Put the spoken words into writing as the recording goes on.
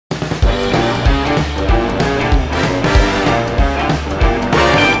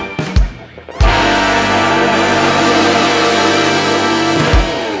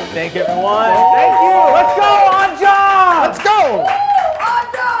everyone. Thank you. Let's go, Oddjobs. Let's go.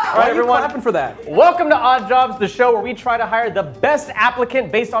 All right, everyone. Clapping for that. Welcome to Oddjobs, the show where we try to hire the best applicant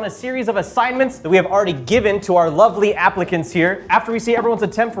based on a series of assignments that we have already given to our lovely applicants here. After we see everyone's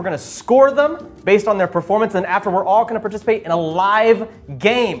attempt, we're going to score them based on their performance, and after we're all going to participate in a live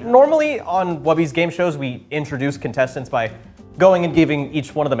game. Normally on Wubby's game shows, we introduce contestants by going and giving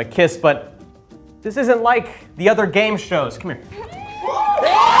each one of them a kiss, but this isn't like the other game shows. Come here.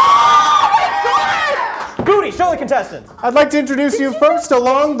 Booty, show the contestants. I'd like to introduce you first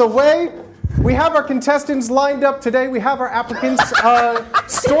along the way. We have our contestants lined up today. We have our applicants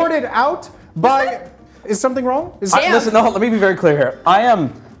sorted out by... Is something wrong? Listen, no, let me be very clear here. I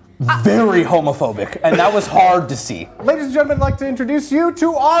am very homophobic, and that was hard to see. Ladies and gentlemen, I'd like to introduce you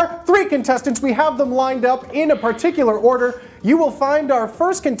to our 3 contestants. We have them lined up in a particular order. You will find our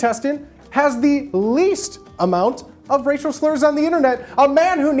first contestant has the least amount of racial slurs on the internet. A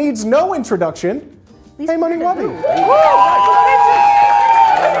man who needs no introduction. Paymoneywubby.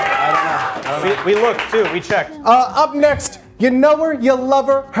 We looked too, we checked. Up next, you know her, you love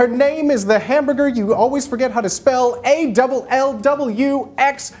her. Her name is the hamburger you always forget how to spell, ALLWX.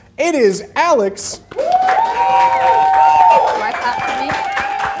 It is Alex.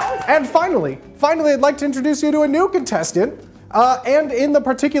 And finally, I'd like to introduce you to a new contestant. And in the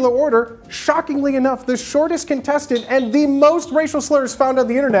particular order, shockingly enough, the shortest contestant and the most racial slurs found on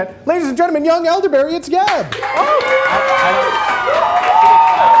the internet. Ladies and gentlemen, young elderberry, it's Gab.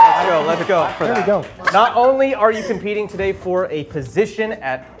 Let's go. There we go. Not only are you competing today for a position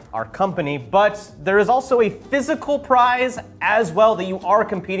at our company, but there is also a physical prize as well that you are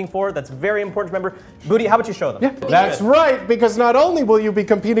competing for. That's very important to remember. Booty, how about you show them? Yeah, that's right, because not only will you be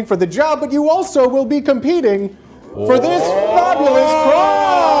competing for the job, but you also will be competing for this fabulous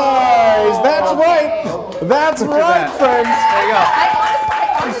prize! That's right, friends. There you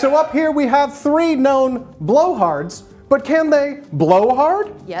go. So up here we have 3 known blowhards, but can they blow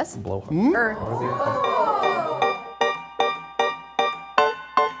hard? Yes. Blow hard.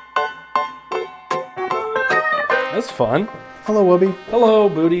 That's fun. Hello, Wubby. Hello,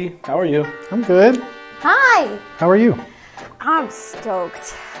 Booty. How are you? I'm good. Hi. How are you? I'm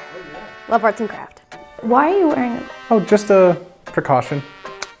stoked. Love arts and craft. Why are you wearing it? Oh, just a precaution.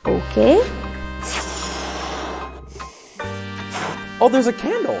 Okay. Oh, there's a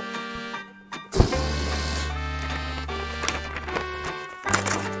candle.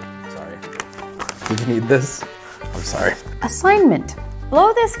 Sorry. Did you need this? I'm sorry. Assignment.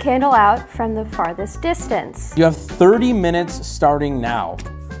 Blow this candle out from the farthest distance. You have 30 minutes starting now.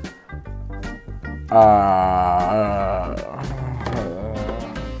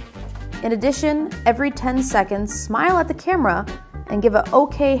 In addition, every 10 seconds, smile at the camera and give an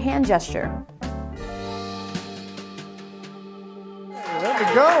okay hand gesture. There we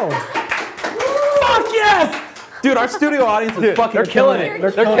go. Fuck yes! Dude, our studio audience is fucking They're killing it.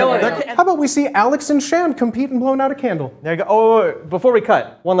 They're killing it. How about we see Alex and Shan compete in blowing out a candle? There you go. Oh, before we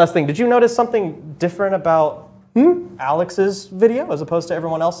cut, one last thing. Did you notice something different about Alex's video as opposed to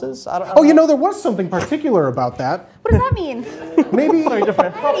everyone else's? I don't You know, there was something particular about that. What does that mean? Maybe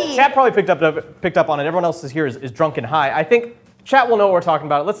different. Chat probably picked up on it. Everyone else is here is drunk and high. I think chat will know what we're talking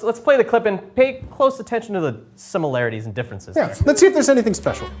about. Let's play the clip and pay close attention to the similarities and differences. Yeah, let's see if there's anything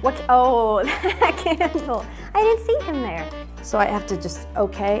special. What? Oh, that candle. I didn't see him there. So I have to just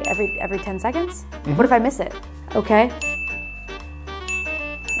okay every 10 seconds? What if I miss it? Okay.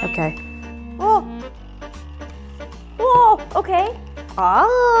 Okay. Oh. Whoa, okay.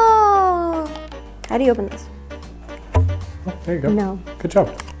 Oh. How do you open this? Oh, there you go. No. Good job.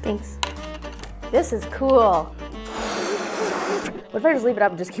 Thanks. This is cool. What if I just leave it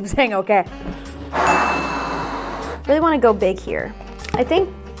up and just keep saying okay? Really want to go big here. I think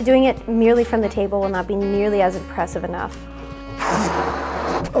doing it merely from the table will not be nearly as impressive enough.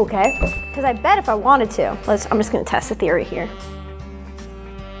 Okay. Because I bet if I wanted to, I'm just going to test the theory here.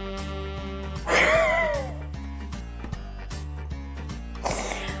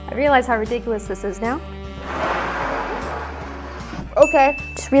 I realize how ridiculous this is now. Okay,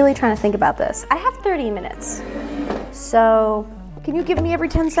 just really trying to think about this. I have 30 minutes. So, can you give me every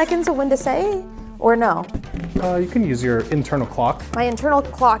 10 seconds of when to say? Or no? You can use your internal clock. My internal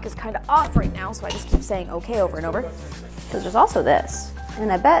clock is kind of off right now, so I just keep saying okay over and over. Because there's also this.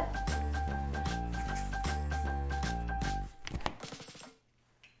 And I bet.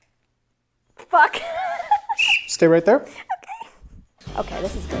 Fuck. Stay right there. Okay,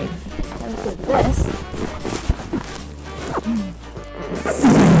 this is great. Let me do this.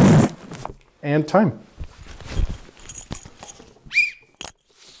 And time.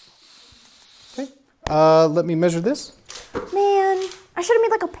 Okay. Let me measure this. Man, I should have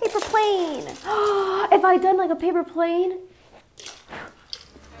made like a paper paper plane. If I had done like a paper plane.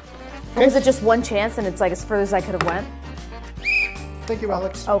 Okay. Was it just one chance and it's like as further as I could have went? Thank you,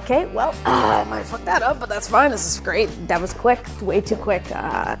 Alex. Okay, well, I might fuck that up, but that's fine. This is great. That was quick, way too quick.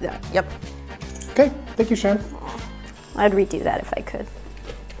 Yep. Okay, thank you, Shan. I'd redo that if I could.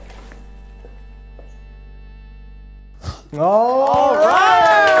 All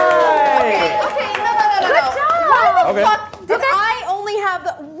right. Okay, no. Good job. Why the fuck did I only have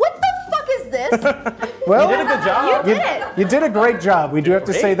the? What the fuck is this? Well, you did a good job. You did it. You did a great job. We do have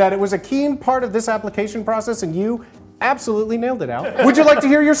to say that it was a keen part of this application process, and you absolutely nailed it out. Would you like to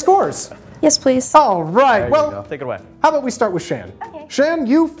hear your scores? Yes, please. All right. Well, take it away. How about we start with Shan? Okay. Shan,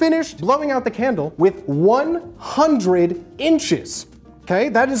 you finished blowing out the candle with 100 inches. Okay,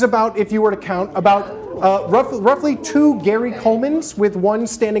 that is about, if you were to count, about roughly 2 Gary Colemans with one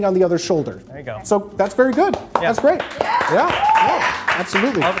standing on the other shoulder. There you go. So that's very good. Yeah. That's great. Yeah,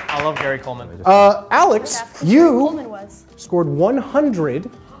 absolutely. I love Gary Coleman. Alex, you scored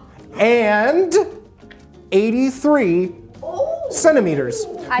 183 centimeters,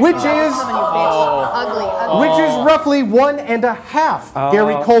 which is roughly 1.5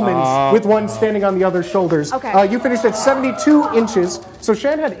 Gary Colemans with one standing on the other shoulders. Okay. You finished at 72 inches. So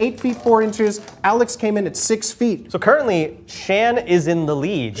Shan had 8 feet 4 inches. Alex came in at 6 feet. So currently, Shan is in the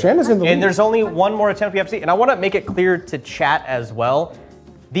lead. Shan is in the lead. And there's only one more attempt we have to see. And I want to make it clear to chat as well.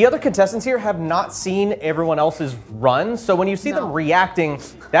 The other contestants here have not seen everyone else's run. So when you see them reacting,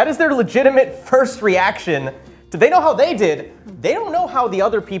 that is their legitimate first reaction. They know how they did. They don't know how the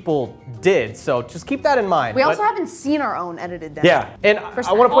other people did. So just keep that in mind. We also haven't seen our own edited demo. Yeah, and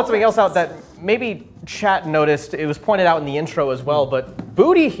I want to point something else out that maybe chat noticed. It was pointed out in the intro as well, but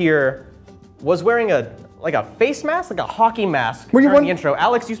Booty here was wearing a face mask, like a hockey mask during the intro.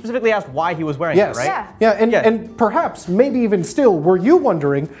 Alex, you specifically asked why he was wearing it, right? Yeah, and perhaps, maybe even still, were you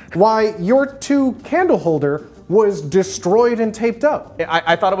wondering why your 2 candle holder was destroyed and taped up?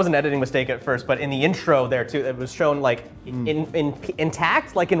 I thought it was an editing mistake at first, but in the intro there too, it was shown like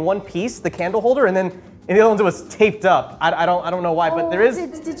intact, like in one piece, the candle holder, and then in the other ones it was taped up. I don't know why, but there is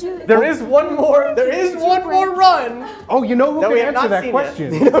one more run. Oh, you know who can answer that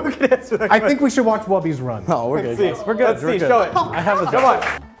question? You know who can answer that question? I think we should watch Wubby's run. Oh, we're good. We're good. Let's see. Show it. I have a Come on.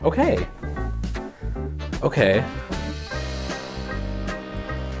 Okay. Okay.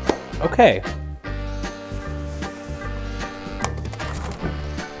 Okay.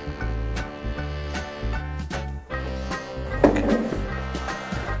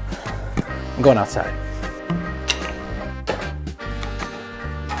 I'm going outside.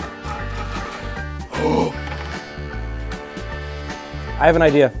 I have an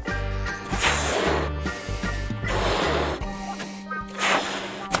idea.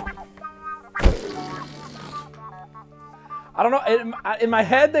 I don't know. In my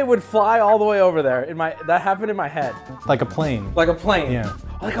head, they would fly all the way over there. That happened in my head. Like a plane. Like a plane. Yeah.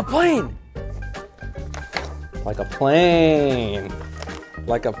 Like a plane. Like a plane.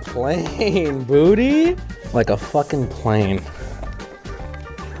 Like a plane, Booty. Like a fucking plane.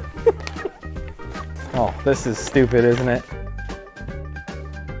 Oh, this is stupid, isn't it?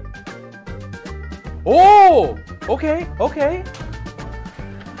 Oh! Okay, okay.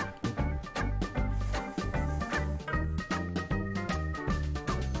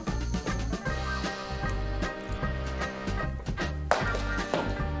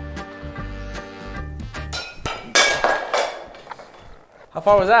 How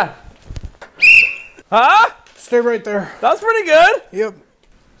far was that? Huh? Stay right there. That was pretty good. Yep.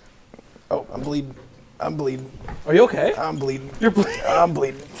 Oh, I'm bleeding. I'm bleeding. Are you okay? I'm bleeding. You're bleeding. I'm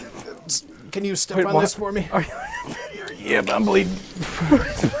bleeding. Can you step on this for me? Are you? Yep, I'm bleeding.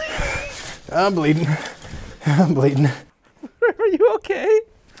 I'm bleeding. I'm bleeding. Are you okay?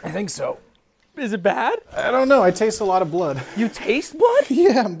 I think so. Is it bad? I don't know. I taste a lot of blood. You taste blood?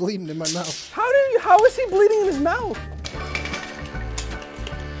 Yeah, I'm bleeding in my mouth. How is he bleeding in his mouth?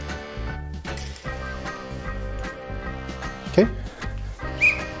 Okay.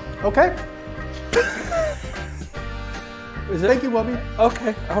 Okay. Is it? Thank you, Wubby.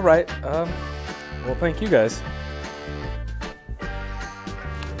 Okay, all right. Well, thank you guys.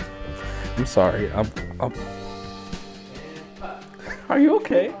 I'm sorry. Are you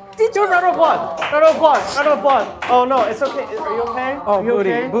okay? Do a round of applause. Round of applause. Round of applause. Oh no, it's okay. Are you okay? Oh, Are you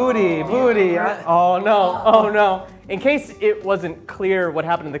Booty, okay? Booty. Oh no. Oh no. in case it wasn't clear what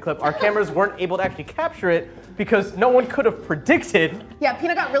happened in the clip, our cameras weren't able to actually capture it because no one could have predicted. Yeah,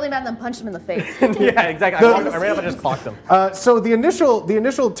 Peanut got really mad and then punched him in the face. Yeah, exactly. I ran up and just clocked him. So the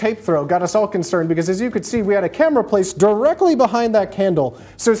initial tape throw got us all concerned because, as you could see, we had a camera placed directly behind that candle.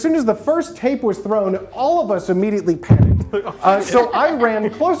 So as soon as the first tape was thrown, all of us immediately panicked. So I ran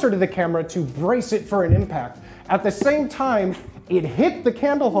closer to the camera to brace it for an impact. At the same time, it hit the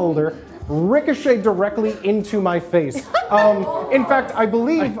candle holder, ricocheted directly into my face. In fact, I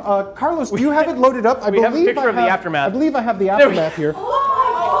believe, Carlos, do you have it loaded up? We have a picture of the aftermath. I believe I have the aftermath here.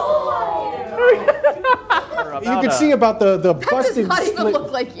 You can see about the busted not even split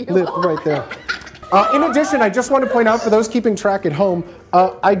look like you. lip right there. In addition, I just want to point out for those keeping track at home,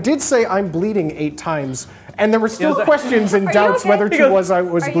 I did say I'm bleeding 8 times. And there were still questions and doubts whether I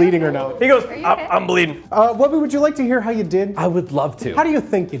was bleeding or not. He goes, I'm bleeding. Wubby, would you like to hear how you did? I would love to. How do you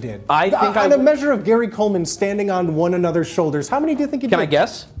think you did? I think on a measure of Gary Coleman standing on one another's shoulders, how many do you think you did? Can I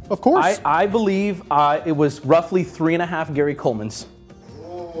guess? Of course. I believe it was roughly 3.5 Gary Colemans.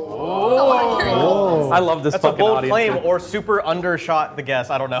 Oh. I love this That's a fucking bold audience. claim or super undershot the guess.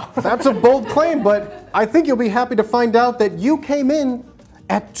 I don't know. That's a bold claim, but I think you'll be happy to find out that you came in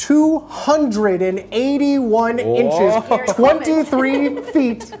at 281 inches, 23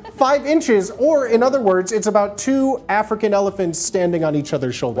 feet, 5 inches, or in other words, it's about 2 African elephants standing on each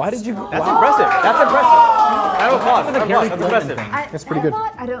other's shoulders. Why did you? That's impressive. That's impressive. I have applause. That's impressive. That's pretty good.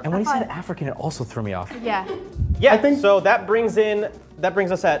 And when he said African, it also threw me off. Yeah. Yeah, so that brings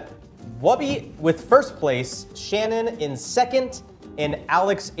us at Wubby with first place, Shannon in second, and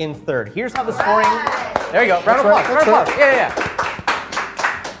Alex in third. Here's how the scoring. There you go. Round of applause. Round of applause. Yeah.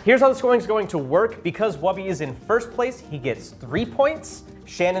 Here's how the scoring is going to work. Because Wubby is in first place, he gets 3 points.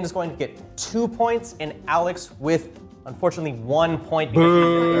 Shannon is going to get 2 points, and Alex with, unfortunately, 1 point.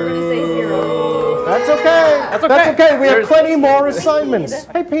 We're gonna say 0. That's okay. That's okay. We have plenty more assignments.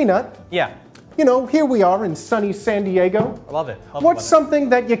 Hey, Peanut. Yeah. You know, here we are in sunny San Diego. I love it. What's something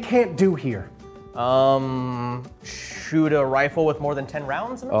that you can't do here? Shoot a rifle with more than 10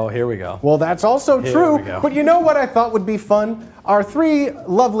 rounds in it? Oh, here we go. Well, that's also true. we go. But you know what I thought would be fun? Our 3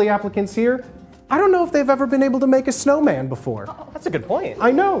 lovely applicants here, I don't know if they've ever been able to make a snowman before. Oh, that's a good point.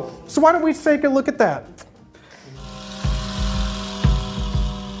 I know. So why don't we take a look at that?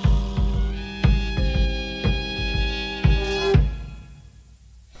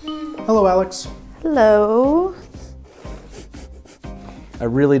 Hello, Alex. Hello. I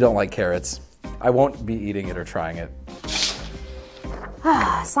really don't like carrots. I won't be eating it or trying it.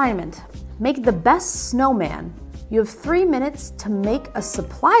 Assignment. Make the best snowman. You have 3 minutes to make a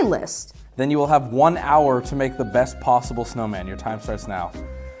supply list. Then you will have 1 hour to make the best possible snowman. Your time starts now. Do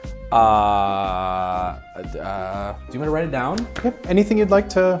you want me to write it down? Yep. Anything you'd like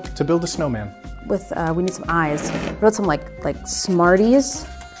to build a snowman? With we need some eyes. What about some like Smarties?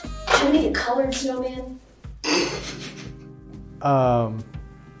 Can we make a colored snowman? A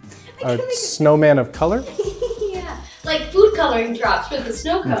snowman of color? Yeah, like food coloring drops with the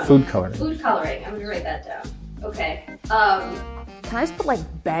snow cone. Food coloring. Food coloring. I'm gonna write that down. Okay. Can I just put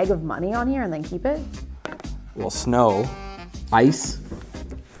like bag of money on here and then keep it? Well, snow, ice,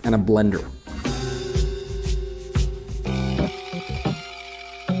 and a blender.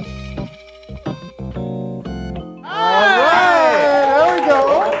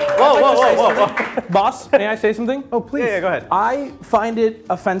 Whoa. Boss, may I say something? Oh, please. Yeah, go ahead. I find it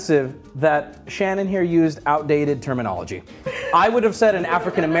offensive that Shannon here used outdated terminology. I would have said an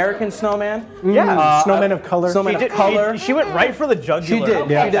African-American snowman. Yeah. Snowman of color. Snowman of color. She went right for the jugular. She did.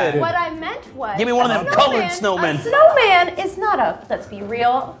 Yeah. She did. What I meant was, Give me one of them colored snowmen. A snowman is not a, let's be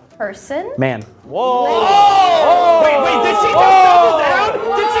real, person. Man. Whoa. Wait, did she just double down?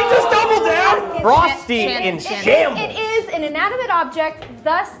 Did she just double down? Frosty in shambles. It is an inanimate object,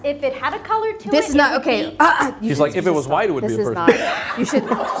 thus, if it had a color to this it, is not it would okay. be- She's like, if it was white, it would This be a is person. not. You should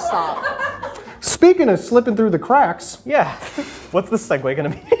stop. Speaking of slipping through the cracks, Yeah. What's the segue gonna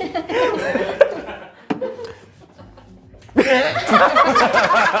be?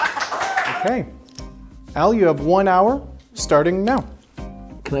 okay. Al, you have 1 hour starting now.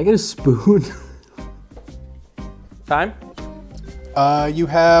 Can I get a spoon? Time? You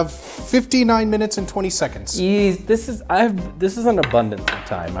have 59 minutes and 20 seconds. This is an abundance of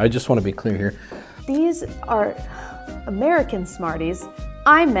time. I just want to be clear here. These are American Smarties.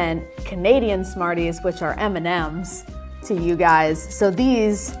 I meant Canadian Smarties, which are M&Ms to you guys. So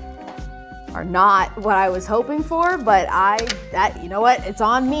these are not what I was hoping for, but you know what? It's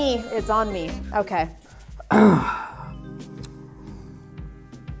on me. It's on me. Okay.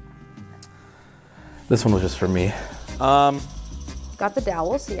 This one was just for me. got the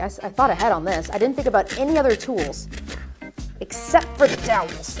dowel. See, I thought ahead on this. I didn't think about any other tools except for the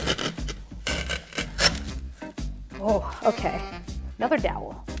dowels. Oh, okay. Another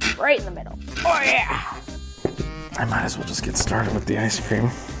dowel, right in the middle. Oh yeah! I might as well just get started with the ice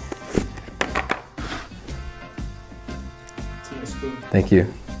cream. Thank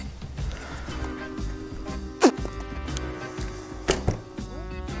you.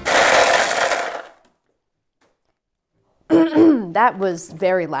 That was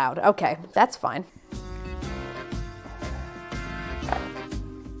very loud. Okay, that's fine.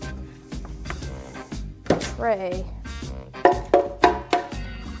 Tray.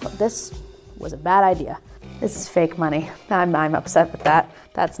 This was a bad idea. This is fake money. I'm upset with that.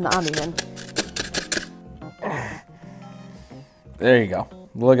 That's not even. There you go.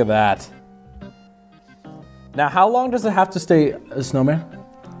 Look at that. Now, how long does it have to stay a snowman?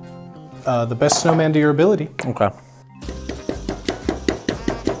 The best snowman to your ability. Okay.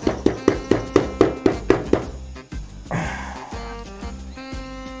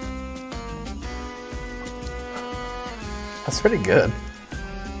 That's pretty good.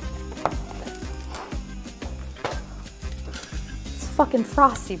 It's fucking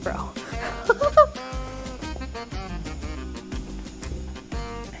frosty, bro.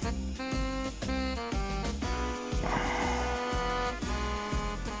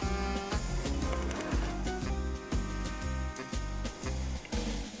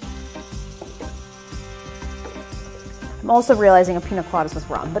 I'm also realizing a pina colada was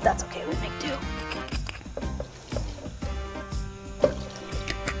wrong, but that's okay, we make do.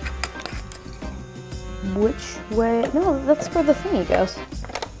 Which way? No, that's where the thingy goes.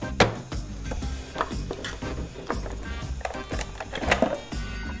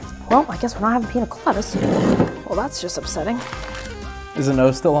 Well, I guess we're not having pina coladas. Well, that's just upsetting. Is the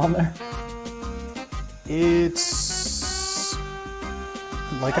nose still on there? It's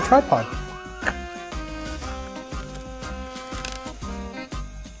like a tripod.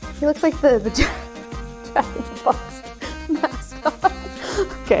 He looks like the Jack in the Box mascot.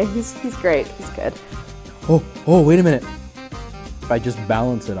 Okay, he's great. He's good. Oh, wait a minute. If I just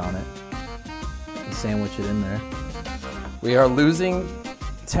balance it on it and sandwich it in there. We are losing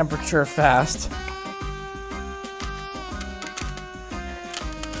temperature fast.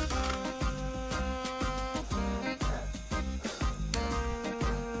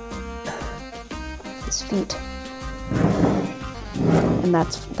 His feet. And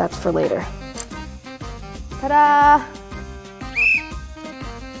that's for later. Ta-da!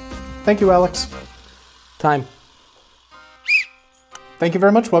 Thank you, Alex. Time. Thank you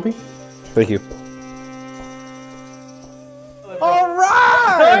very much, Wubby. Thank you. All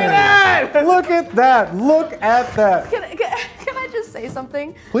right! Look at that. Look at that. Can I just say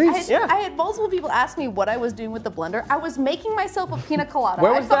something? Please. I had multiple people ask me what I was doing with the blender. I was making myself a pina colada.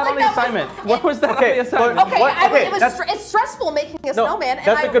 Where was that on the assignment? What was that on the assignment? It's stressful making a snowman.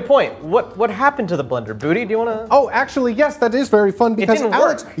 That's a good point. What happened to the blender? Booty, do you want to? Oh, actually, yes, that is very fun because didn't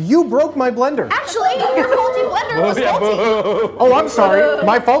Alex, work. you broke my blender. Actually, your faulty blender was faulty. Oh, I'm sorry.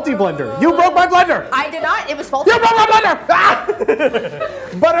 My faulty blender. You broke my blender. I did not. It was faulty. You broke my blender. Ah!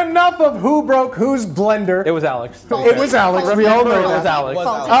 But enough of who broke whose blender. It was Alex. It was Alex. We all know It was that. Alex.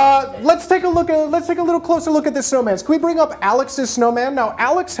 Let's take a little closer look at this snowman. Can we bring up Alex's snowman? Now,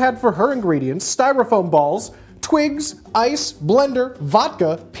 Alex had for her ingredients styrofoam balls, twigs, ice, blender,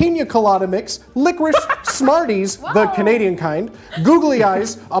 vodka, pina colada mix, licorice, Smarties, the Canadian kind, googly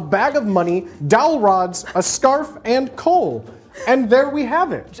eyes, a bag of money, dowel rods, a scarf, and coal. And there we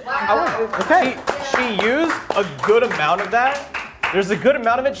have it. Okay. She used a good amount of that. There's a good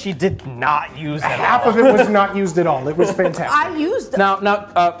amount of it she did not use at all. Half of it was not used at all. It was fantastic. I used Now,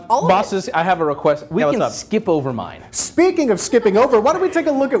 all of bosses, I have a request. We what's can up? skip over mine. Speaking of skipping over, why don't we take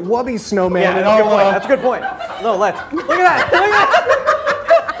a look at Wubby's snowman? Yeah, and that's a good all, point. That's a good point. No, let's. Look at that. Look at that.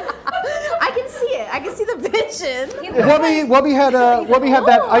 I can see it. I can see the vision. Wubby had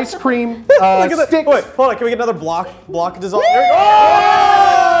that ice cream Look at that. stick. Wait, hold on. Can we get another block dissolve? There we go. Wow.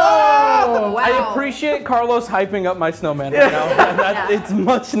 I appreciate Carlos hyping up my snowman right now. It's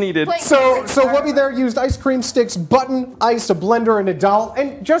much needed. So Wubby there used ice cream sticks, button, ice, a blender, and a dowel.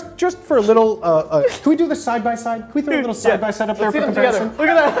 And just for a little, can we do this side by side? Can we throw a little side by side up there for comparison? Look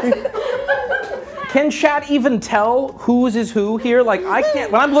at that. Can chat even tell whose is who here? Like, I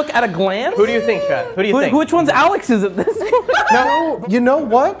can't, when I look at a glance. Who do you think, Chad? Who do you think? Which one's Alex's at this point? No, you know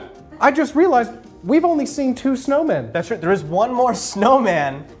what? I just realized we've only seen 2 snowmen. That's right. There is one more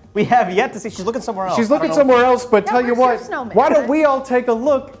snowman we have yet to see. She's looking somewhere else. She's looking somewhere else, but tell you where's what, your snowman? why don't we all take a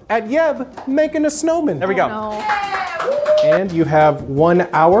look at Yeb making a snowman? There we go. And you have 1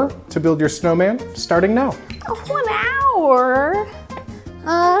 hour to build your snowman, starting now. 1 hour?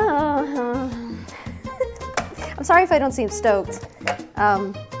 I'm sorry if I don't seem stoked.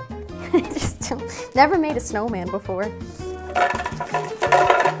 Just never made a snowman before.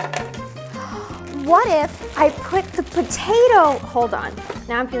 What if I put the potato, hold on,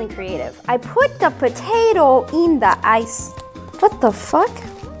 now I'm feeling creative. I put the potato in the ice. What the fuck?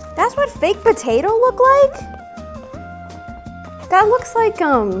 That's what fake potato look like? That looks like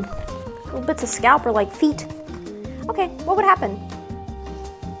little bits of scalp or like feet. Okay, what would happen?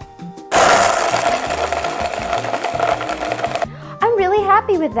 I'm really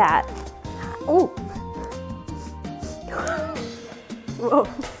happy with that. Oh. Whoa.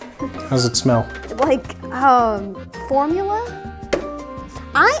 How's it smell? Like, formula?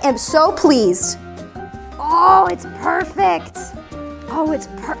 I am so pleased. Oh, it's perfect. Oh,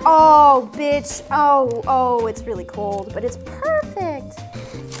 oh, bitch. Oh, it's really cold, but it's perfect.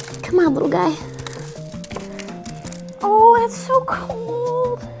 Come on, little guy. Oh, that's so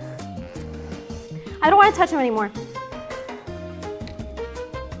cold. I don't want to touch him anymore.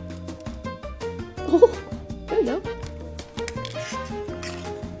 Oh, there we go.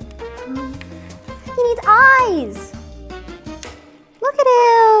 He needs eyes. Look at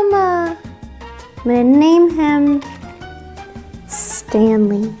him. I'm gonna name him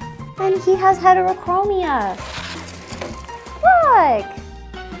Stanley. And he has heterochromia. Look.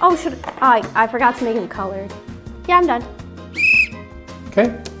 Oh, I forgot to make him colored. Yeah, I'm done.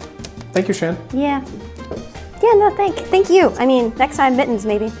 Okay. Thank you, Shan. Yeah. Yeah, no, thank you. I mean, next time mittens,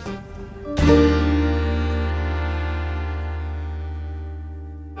 maybe.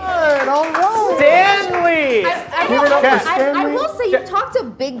 Stanley! I will say you talked a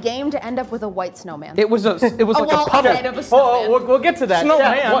big game to end up with a white snowman. It was like a puddle. Of a snowman. We'll get to that.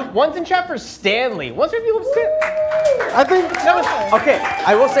 Snowman. Yeah, one's in chat for Stanley. One's review of Stanley. I think Okay,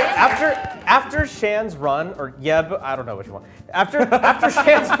 I will say after Shan's run, or Yeb, I don't know which one. After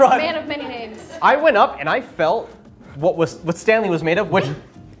Shan's run, Man of many names. I went up and I felt what Stanley was made of, which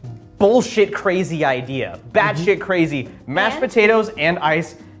bullshit crazy idea. Batshit crazy. Mashed potatoes and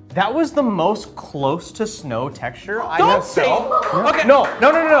ice. That was the most close to snow texture I have felt. Okay, no. I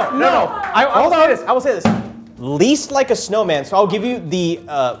will say this. Least like a snowman, so I'll give you the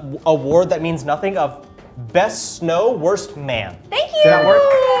award that means nothing of best snow, worst man. Thank you. That work?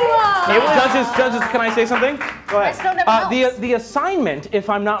 Judges, can I say something? Go ahead. The assignment, if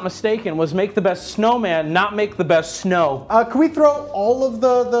I'm not mistaken, was make the best snowman, not make the best snow. Can we throw all of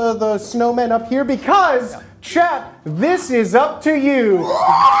the snowmen up here? Because, chat, this is up to you.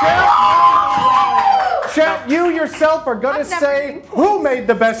 Chat, you yourself are gonna say who made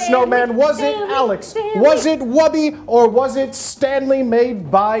the best snowman. Was it Alex? Was it Wubby? Or was it Stanley made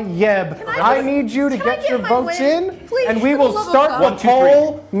by Yeb? I need you to get your votes in, and we will start the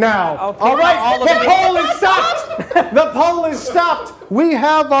poll now. All right, the poll is stopped. The poll is stopped. We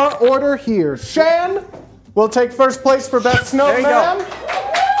have our order here. Shan will take first place for best snowman,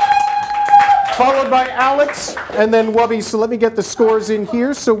 followed by Alex, and then Wubby. So let me get the scores in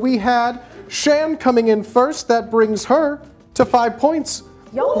here. So we had Shan coming in first. That brings her to 5 points.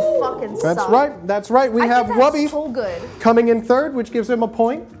 Y'all fucking suck. That's right. We have Wubby so good. coming in third, which gives him a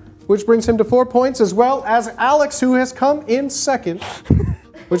point, which brings him to 4 points, as well as Alex, who has come in second,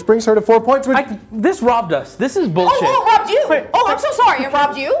 which brings her to 4 points. This robbed us. This is bullshit. Oh, robbed you? Oh, I'm so sorry. It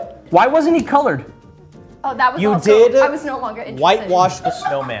robbed you? Why wasn't he colored? Oh, that was You also, did I was no longer interested. whitewash the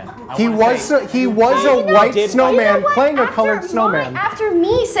snowman. He was a white snowman playing a colored snowman. After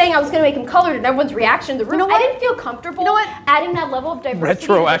me saying I was going to make him colored and everyone's reaction in the room, I didn't feel comfortable adding that level of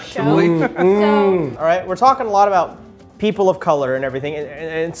diversity Retroactively. to the show. All right, we're talking a lot about people of color and everything.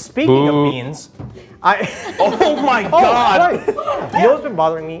 And speaking of beans, Oh my God! You know what's been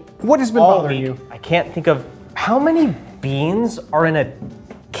bothering me? What has been all bothering week? you? I can't think of how many beans are in a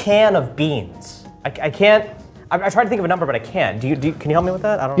can of beans. I can't. I tried to think of a number, but I can't. Can you help me with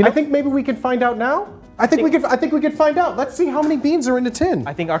that? I don't know. I think maybe we can find out now. I think we could find out. Let's see how many beans are in a tin.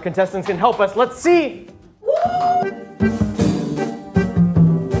 I think our contestants can help us. Let's see.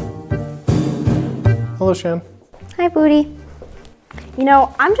 Hello, Shan. Hi, Booty. You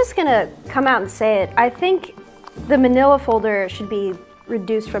know, I'm just going to come out and say it. I think the manila folder should be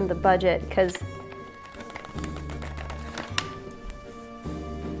reduced from the budget because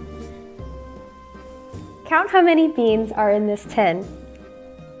count how many beans are in this tin.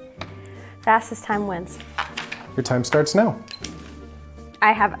 Fastest time wins. Your time starts now.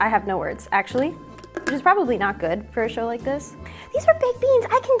 I have no words, actually, which is probably not good for a show like this. These are big beans.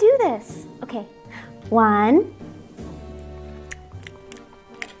 I can do this. Okay. 1,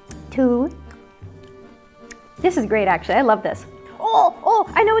 2. This is great, actually. I love this. Oh,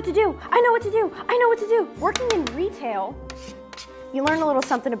 I know what to do. I know what to do. Working in retail, you learn a little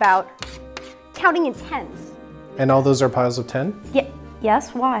something about counting in tens. And all those are piles of 10? Yeah.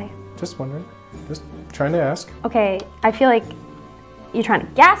 Yes, why? Just wondering. Just trying to ask. Okay, I feel like you're trying to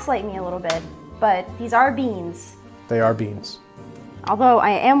gaslight me a little bit, but these are beans. They are beans. Although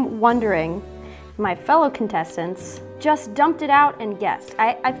I am wondering if my fellow contestants just dumped it out and guessed.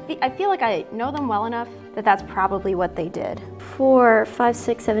 I feel like I know them well enough that that's probably what they did. 4, 5,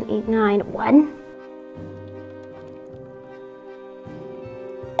 6, 7, 8, 9, 1.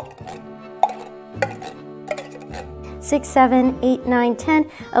 Six, 7, 8, 9,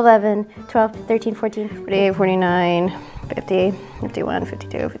 10, 11, 12, 13, 14, 48, 49, 50, 51,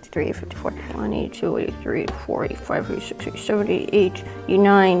 52, 53, 54, 1, 82, 83, 84, 85, 86, 87, 88,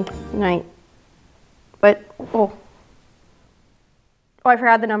 89, 9. But, oh, I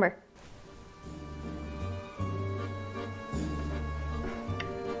forgot the number.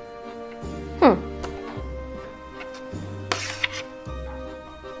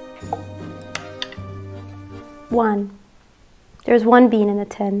 One. There's one bean in the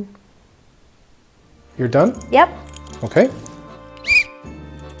tin. You're done? Yep. Okay.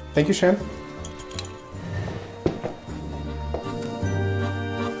 Thank you, Shan.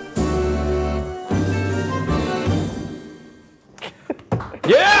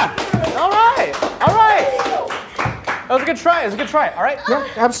 Yeah! All right! All right! That was a good try. It was a good try. All right? Yeah,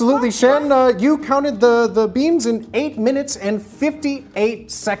 absolutely. Shan, you counted the beans in 8 minutes and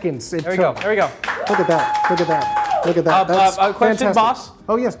 58 seconds. There we go. There we go. Look at that. Look at that. Look at that. That's question, fantastic. boss?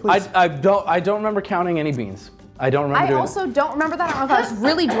 Oh, yes, please. I don't remember counting any beans. I don't remember I doing also don't remember that. I don't know if I was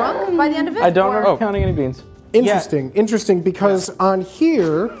really drunk by the end of it. it. I don't remember counting any beans. Interesting. Interesting, because on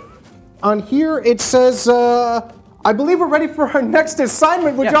here it says, I believe we're ready for our next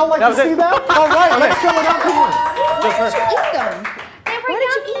assignment. Would y'all like to see that? All right, let's fill it up here. Where did you eat them? They were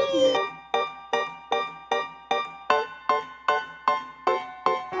yummy.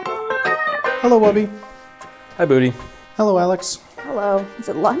 Hello, Wubby. Hi, Booty. Hello, Alex. Hello. Is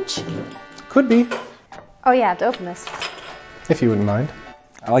it lunch? Could be, Oh yeah, I have to open this. if you wouldn't mind.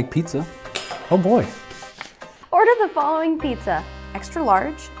 I like pizza. Oh boy. Order the following pizza. Extra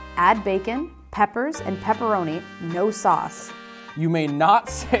large, add bacon, peppers, and pepperoni, no sauce. You may not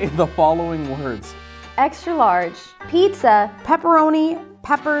say the following words. Extra large. Pizza. Pepperoni,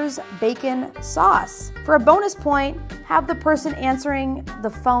 peppers, bacon, sauce. For a bonus point, have the person answering the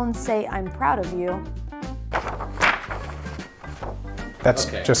phone say, "I'm proud of you." That's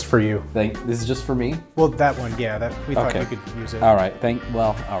just for you. This is just for me? Well, that one, yeah, that we thought Okay. you could use it. All right,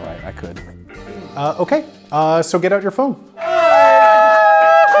 all right, I could. Okay, so get out your phone.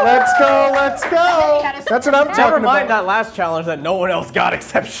 Let's go, let's go. That's what I'm talking Never mind about. that last challenge that no one else got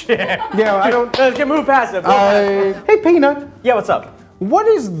except Shan. Yeah, I don't. Let's get move past it. Move past it. Hey, Peanut. Yeah, what's up? What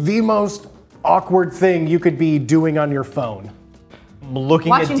is the most awkward thing you could be doing on your phone?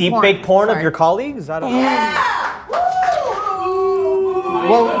 Looking at Watching deep porn. fake porn of Sorry. your colleagues? I don't know.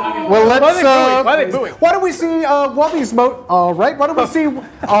 Well, let's. Why are they booing? Why don't we see Wubby's mo? All right. Why don't we see?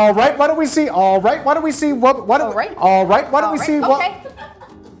 All right. Why don't we see? All right. Why don't we see? What? All right. All right. Why don't we see? What? Okay.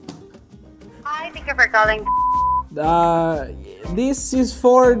 Hi, thank you for calling. This is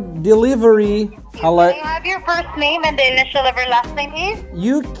for delivery. Can I have your first name and the initial of your last name, please?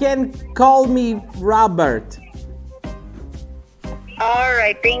 You can call me Robert. All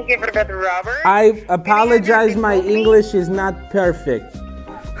right, thank you for that, Robert. I apologize, my English is not perfect.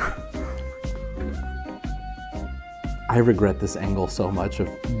 I regret this angle so much of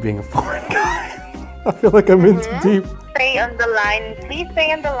being a foreign guy. I feel like I'm in too deep. Stay on the line. Please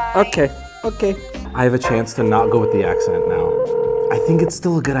stay on the line. Okay. I have a chance to not go with the accent now. I think it's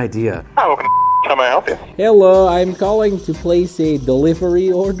still a good idea. How may I help you? Hello, I'm calling to place a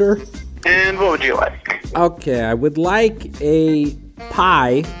delivery order. And what would you like? Okay, I would like a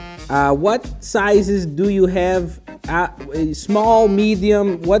pie. What sizes do you have? Small,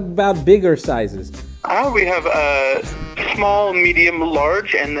 medium, what about bigger sizes? We have small, medium,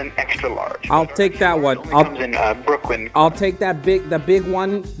 large, and then extra large. I'll take that one. Comes in Brooklyn. I'll take the big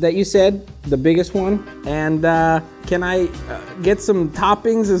one that you said, the biggest one. And can I get some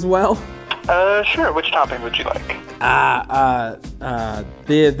toppings as well? Sure. Which topping would you like?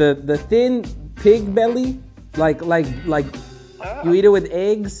 The thin pig belly, like you eat it with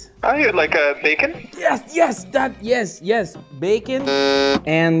eggs. Oh, you would like bacon? Yes, bacon,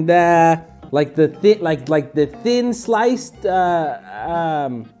 and like the thin sliced,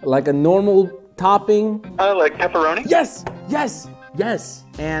 like a normal topping. Like pepperoni? Yes.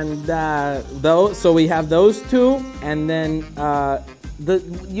 And so we have those two, and then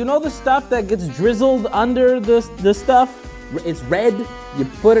the stuff that gets drizzled under the stuff. It's red. You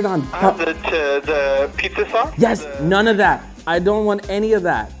put it on. The pizza sauce? Yes, none of that. I don't want any of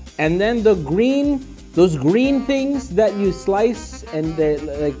that. And then the green, those green things that you slice and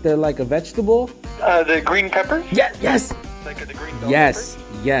they're like a vegetable. The green peppers? Yes. Like the green bell Yes.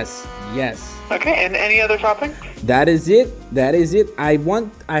 peppers? Yes. Okay, and any other toppings? That is it. I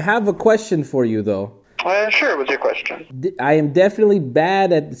have a question for you though. Sure, what's your question? I am definitely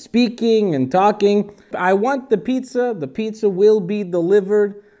bad at speaking and talking. I want the pizza. The pizza will be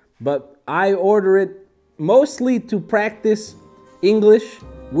delivered, but I order it mostly to practice English.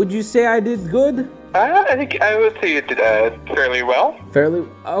 Would you say I did good? I think I would say you did fairly well. Fairly?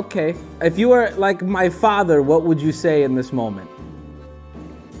 Okay. If you were like my father, what would you say in this moment?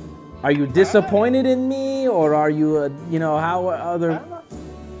 Are you disappointed in me, or are you, how are other...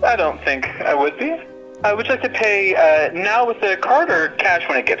 I don't think I would be. Would you like to pay now with a card or cash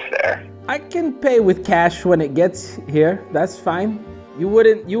when it gets there? I can pay with cash when it gets here. That's fine. You would,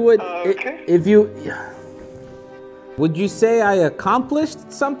 Okay. if you... Would you say I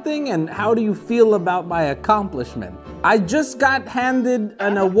accomplished something, and how do you feel about my accomplishment? I just got handed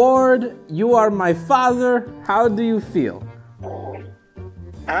an award. You are my father. How do you feel?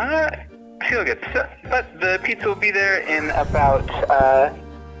 I feel good. But the pizza will be there in about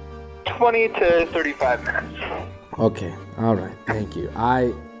 20 to 35 minutes. Okay. All right. Thank you.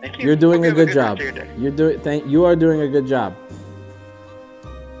 Thank you. You're doing Hope a you have good job. rest of your day. You are doing a good job.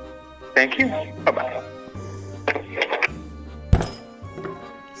 Thank you. Bye-bye.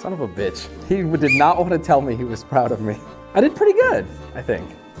 Son of a bitch. He did not want to tell me he was proud of me. I did pretty good, I think.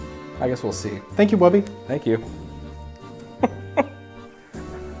 I guess we'll see. Thank you, Wubby. Thank you.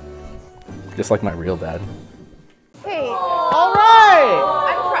 Just like my real dad. Hey. All right!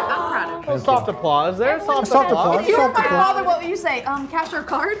 I'm proud of you. Soft applause there. Soft applause. If you were my father, what would you say? Cash or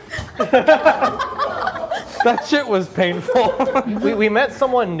card? That shit was painful. we met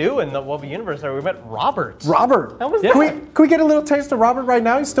someone new in the Wubby universe. We met Robert. Robert. That was Can we get a little taste of Robert right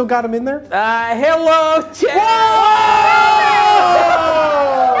now? You still got him in there? Hello,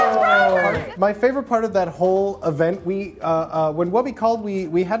 My favorite part of that whole event, when Wubby called,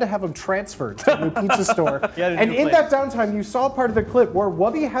 we had to have him transferred to a new pizza store. And in that downtime, you saw part of the clip where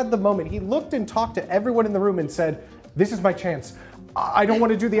Wubby had the moment. He looked and talked to everyone in the room and said, "This is my chance. I don't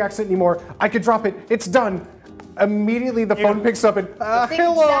want to do the accent anymore. I could drop it. It's done." Immediately the phone picks up and,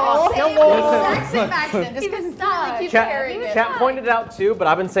 hello. Exact same accent. Just keep carrying it. Chat pointed it out too, but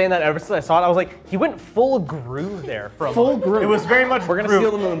I've been saying that ever since I saw it. I was like, he went full groove there for a moment. groove. It was very much We're gonna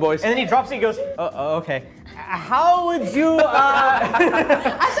steal the moon, boys. And then he drops it, he goes, okay. How would you,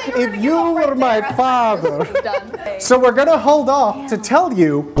 If you were my father. So we're gonna hold off to tell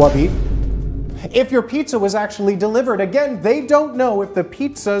you, Wubby, if your pizza was actually delivered. Again, they don't know if the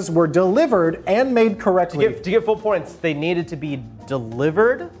pizzas were delivered and made correctly. to get full points, they needed to be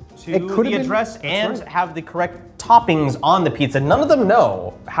delivered to the address and have the correct toppings on the pizza. None of them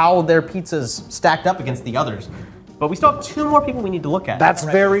know how their pizzas stacked up against the others. But we still have 2 more people we need to look at. That's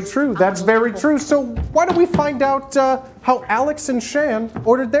very true. That's very true. So why don't we find out how Alex and Shan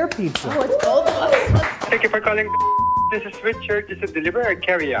ordered their pizza? Thank you for calling. This is Richard. This is deliver or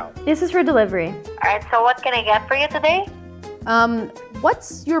carry out? This is for delivery. Alright, so what can I get for you today?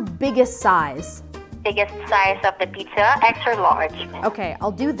 What's your biggest size? Biggest size of the pizza, extra large. Okay,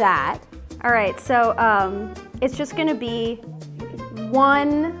 I'll do that. All right, so it's just gonna be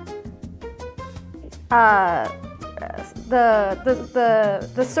one. The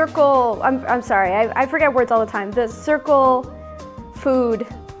circle. I'm sorry, I forget words all the time. The circle food.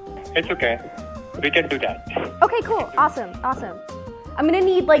 It's okay. We can do that. Okay, cool. Awesome. I'm gonna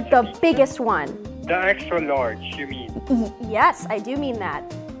need like the biggest one. The extra large, you mean? Yes, I do mean that.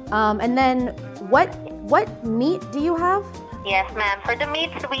 And then what meat do you have? Yes, ma'am. For the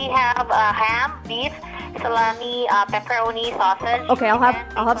meats, we have ham, beef, salami, pepperoni, sausage. Okay,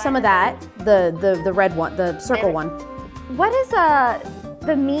 I'll have some of that. The red one, the circle one. What is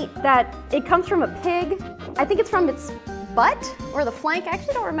the meat that it comes from a pig? I think it's from its butt or the flank. I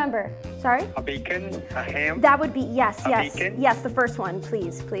actually don't remember. Sorry. A bacon, a ham. That would be yes. Bacon? Yes, the first one,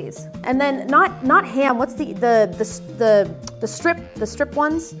 please. And then not ham. What's the strip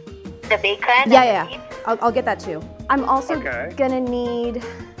ones? The bacon. Yeah. I'll get that too. I'm also gonna need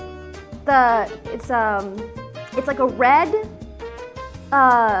it's like a red.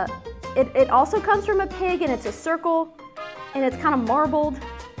 It also comes from a pig and it's a circle, and it's kind of marbled.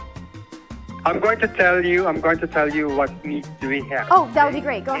 I'm going to tell you what meat do we have. Oh, that would be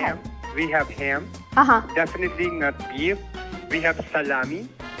great. Go ahead. We have ham. Definitely not beef. We have salami.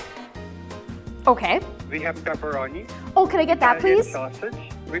 Okay. We have pepperoni. Oh, can I get that, Italian please? Sausage.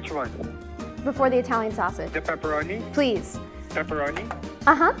 Which one? Before the Italian sausage. The pepperoni. Please. Pepperoni.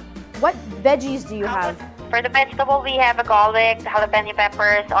 What veggies do you have? For the vegetable, we have a garlic, jalapeno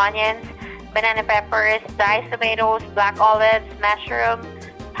peppers, onions, banana peppers, diced tomatoes, black olives, mushroom,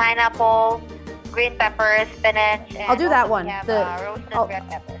 pineapple, green peppers, spinach. And I'll do that one. we have, The roasted red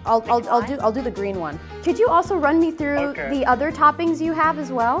peppers. I'll do the green one. Could you also run me through the other toppings you have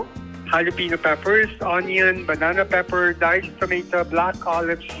as well? Jalapeno peppers, onion, banana pepper, diced tomato, black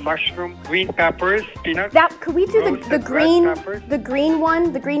olives, mushroom, green peppers, peanut. Could we do the green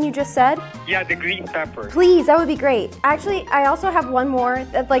one, the green you just said? Yeah, the green peppers. Please, that would be great. Actually, I also have one more.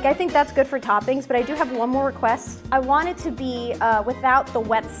 Like, I think that's good for toppings, but I do have one more request. I want it to be without the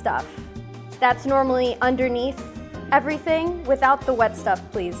wet stuff. That's normally underneath everything. Without the wet stuff,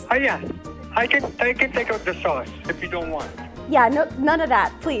 please. Oh yeah, I can take out the sauce if you don't want. Yeah, no, none of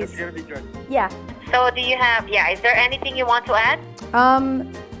that, please. It's gonna be good. Yeah. So do you have, is there anything you want to add?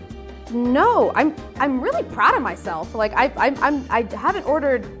 No, I'm really proud of myself. Like I haven't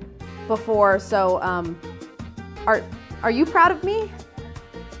ordered before, so are you proud of me?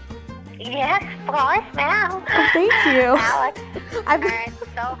 Yes, of course, ma'am. Oh, thank you. Alex. Alright,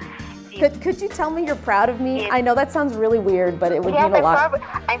 so could you tell me you're proud of me? I know that sounds really weird, but it would mean a lot.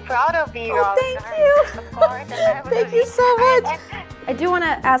 I'm proud of you. Oh, thank you. Of course. Thank you so much. I do want to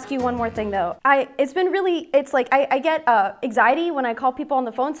ask you one more thing though. It's been really, it's like I get anxiety when I call people on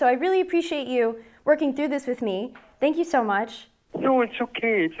the phone, so I really appreciate you working through this with me. Thank you so much. No, it's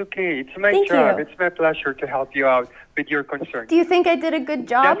okay. It's okay. It's my job. It's my pleasure to help you out with your concerns. Do you think I did a good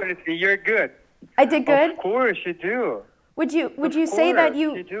job? Definitely, you're good. I did good? Of course, you do. Would you say that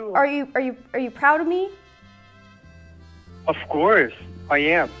you do. Are you proud of me? Of course, I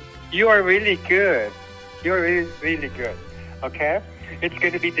am. You are really good. You are really, really good. Okay? It's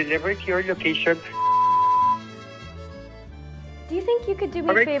going to be delivered to your location. Do you think you could do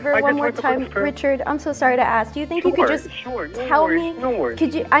me a favor one more time, Richard? I'm so sorry to ask. Do you think you could just tell me? No worries.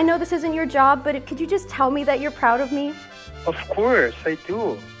 Could you? I know this isn't your job, but could you just tell me that you're proud of me? Of course, I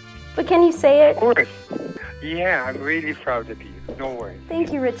do. But can you say it? Of course. Yeah, I'm really proud of you. No worries.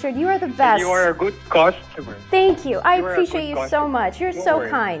 Thank you, Richard. You are the best. You are a good customer. Thank you. I appreciate you so much. You're so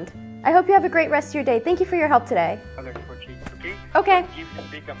kind. I hope you have a great rest of your day. Thank you for your help today. Okay.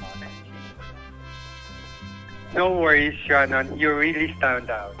 No worries, Shannon. You really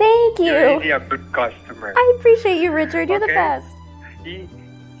stand out. Thank you. You're really a good customer. I appreciate you, Richard. You're the best.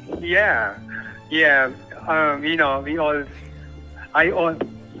 Yeah. Yeah. You know,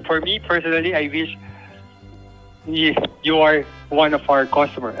 for me personally, I wish you are one of our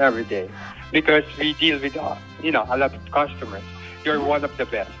customers every day because we deal with, a lot of customers. You're one of the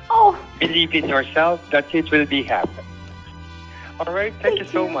best. Oh. Believe in yourself that it will be happen. All right. Thank you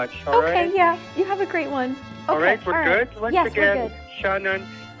so much. All right. Okay. Yeah. You have a great one. Okay, all right, we're good. Once again, we're good. Shannon,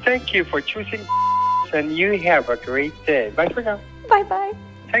 thank you for choosing and you have a great day. Bye for now. Bye-bye.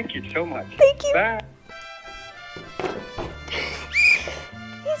 Thank you so much. Thank you. Bye.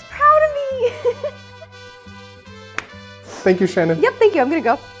 He's proud of me. Thank you, Shannon. Yep, thank you. I'm gonna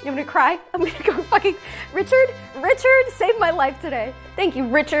go. I'm gonna cry. I'm gonna go fucking... Richard saved my life today. Thank you,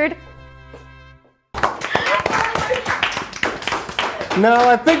 Richard. Now,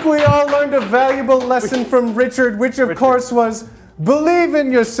 I think we all learned a valuable lesson from Richard, which of course was believe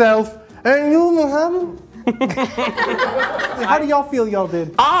in yourself. And you, Muhammad? How do y'all feel y'all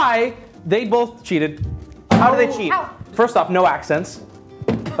did? They both cheated. How do they cheat? First off, no accents.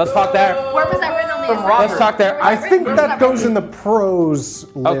 Let's talk there. Where was that written on the assignment? Let's talk there. I think that goes in the pros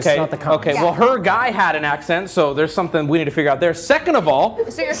list, not the cons. Okay, well, her guy had an accent, so there's something we need to figure out there. Second of all...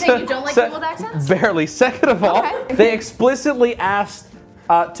 So you're saying you don't like people with accents? Barely. Second of all, they explicitly asked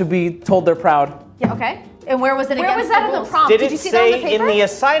to be told they're proud. Yeah, okay. And where was it against Where was that in the prompt? Did you it see that on the say in paper? the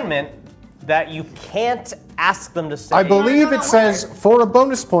assignment that you can't ask them to say? I believe it says, for a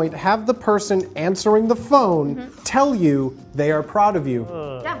bonus point, have the person answering the phone tell you they are proud of you.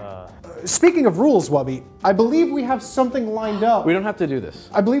 Speaking of rules, Wubby, I believe we have something lined up. We don't have to do this.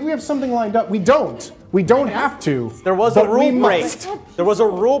 I believe we have something lined up. We don't. We don't have to. There was a rule break. There was a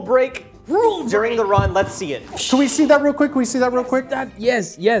rule break during the run. Let's see it. Can we see that real quick? Can we see that real quick?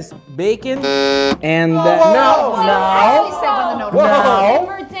 Yes. Bacon and... Now.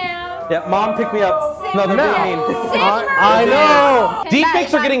 Yeah, Mom, pick me up. No, they're being mean. I know.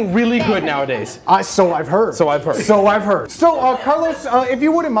 Deepfakes are getting really good nowadays. So I've heard. So, Carlos, if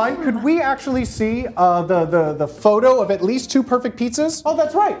you wouldn't mind, could we actually see the photo of at least 2 perfect pizzas? Oh,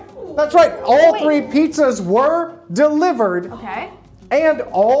 that's right. That's right. All 3 pizzas were delivered. Okay. And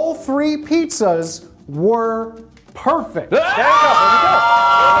all 3 pizzas were perfect. There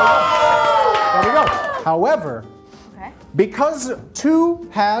you go. However, because 2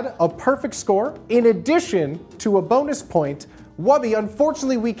 had a perfect score, in addition to a bonus point, Wubby,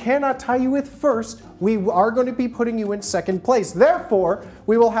 unfortunately, we cannot tie you with first. We are going to be putting you in second place. Therefore,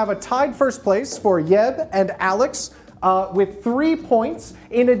 we will have a tied first place for Yeb and Alex with 3 points,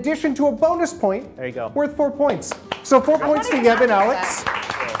 in addition to a bonus point there you go. worth 4 points. So 4 points to Yeb and Alex.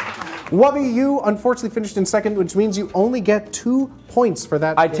 Wubby, you unfortunately finished in second, which means you only get 2 points for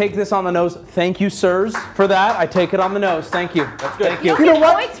that. I take this on the nose. Thank you, sirs, for that. I take it on the nose. Thank you. That's good. Thank you. You know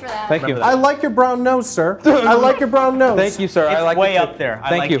what? Points for that. Thank you. I like your brown nose, sir. I like your brown nose. Thank you, sir. It's I like way it up there. I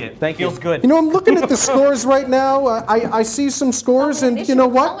Thank like you. it. Thank you. Feels good. You know, I'm looking at the scores right now. I see some scores, and you know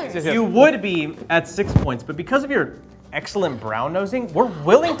what? You would be at 6 points, but because of your excellent brown nosing, we're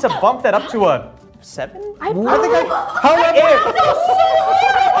willing to bump that up to a 7? However,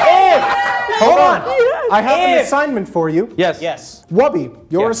 hold on. I have an assignment for you. Yes. Wubby,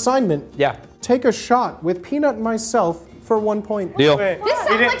 your assignment. Yeah. Take a shot with Peanut and myself for 1 point. Deal. This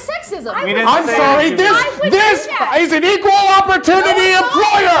sounds like sexism. I'm sorry, this is an equal opportunity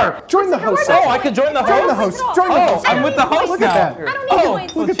employer! Join the host. Oh, I could join the host? Join the host. Join the host. I'm with the host Look now. at that. I don't need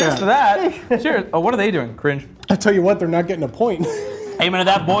to win. Look at Cheers to that. Sure. Oh, what are they doing? Cringe. I tell you what, they're not getting a point. Amen to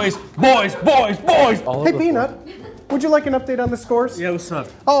that, boys. Boys. Hey, Peanut, would you like an update on the scores? Yeah, what's up?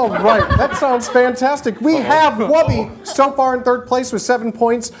 All right, that sounds fantastic. We have Wubby so far in third place with 7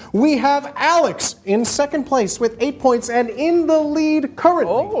 points. We have Alex in second place with 8 points, and in the lead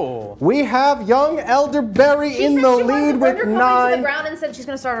currently. We have young Elderberry in the lead with 9. The ground and said she's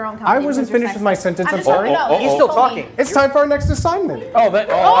going to start her own company. I wasn't finished with my sentence. I'm just sorry. letting you know. He's still talking. It's time for our next assignment. A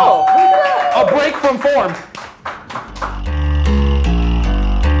break from form.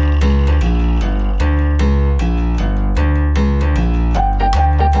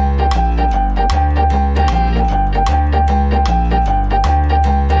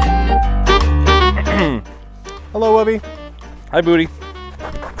 Hello, Wubby. Hi, Booty.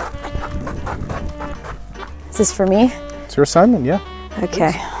 Is this for me? It's your assignment, yeah.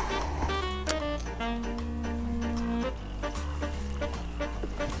 Okay.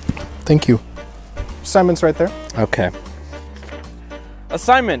 Thank you. Assignment's right there. Okay.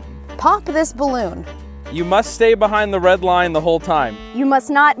 Assignment. Pop this balloon. You must stay behind the red line the whole time. You must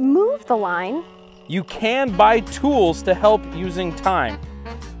not move the line. You can buy tools to help using time.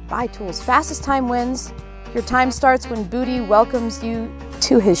 Buy tools. Fastest time wins. Your time starts when Booty welcomes you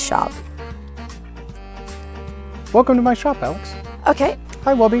to his shop. Welcome to my shop, Alex. Okay.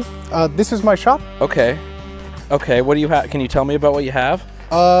 Hi, Wubby. This is my shop. Okay. Okay, what do you have? Can you tell me about what you have?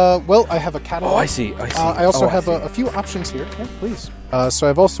 Well, I have a catalog. Oh, I see. I also have a few options here. Yeah, please. So I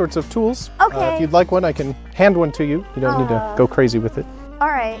have all sorts of tools. Okay. If you'd like one, I can hand one to you. You don't need to go crazy with it. All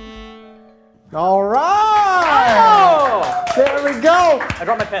right. All right! Oh! There we go! I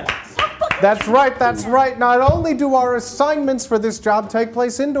dropped my pen. That's right, that's right. Not only do our assignments for this job take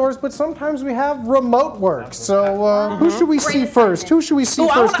place indoors, but sometimes we have remote work. So who should we see first? Who should we see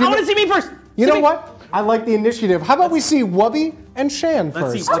first? I want to see me first. You know what? I like the initiative. How about we see Wubby and Shan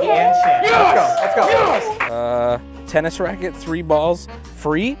first? Let's see Wubby and Shan. Let's go. Let's go. Tennis racket, 3 balls,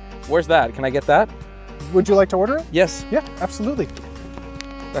 free? Where's that? Can I get that? Would you like to order it? Yes. Yeah, absolutely.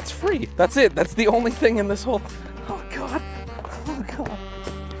 That's free. That's it. That's the only thing in this whole... Oh, God. Oh, God.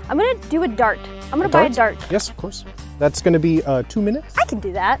 I'm going to do a dart. I'm going to buy a dart. Yes, of course. That's going to be 2 minutes. I can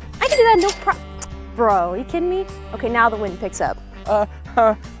do that. I can do that, no problem. Bro, are you kidding me? Okay, now the wind picks up. Oh,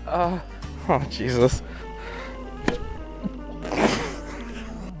 Jesus.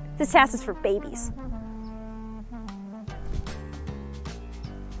 This task is for babies.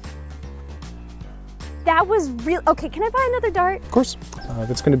 That was real. Okay, can I buy another dart? Of course.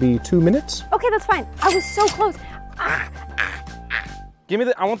 That's going to be 2 minutes. Okay, that's fine. I was so close. Give me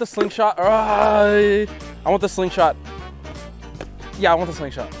the... I want the slingshot. I want the slingshot. Yeah, I want the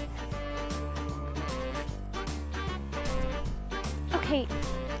slingshot. Okay,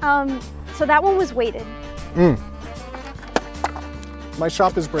 so that one was weighted. My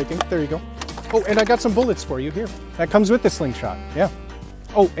shop is breaking. There you go. Oh, and I got some bullets for you here. That comes with the slingshot. Yeah.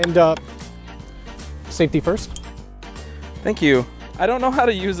 Oh, and safety first. Thank you. I don't know how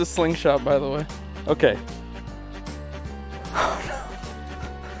to use a slingshot, by the way. Okay.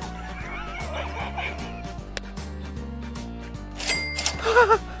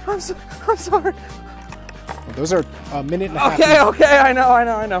 I'm sorry. Those are a minute and a half. Okay, I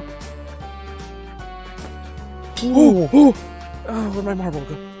know. Ooh. Oh, where'd my marble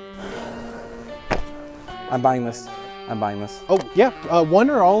go? I'm buying this. Oh, yeah. One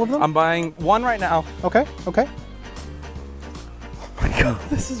or all of them? I'm buying one right now. Okay. Oh my God,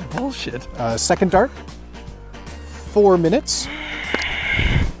 this is bullshit. Second dart. 4 minutes.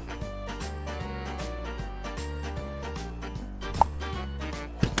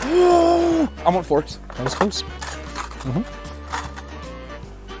 I want forks. That was close.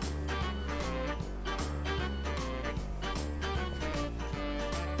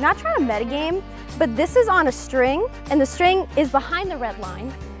 not trying to metagame, but this is on a string, and the string is behind the red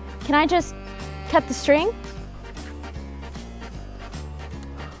line. Can I just cut the string?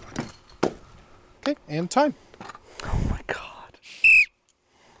 Okay, and time. Oh my God.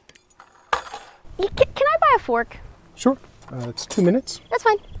 Can I buy a fork? Sure. It's 2 minutes. That's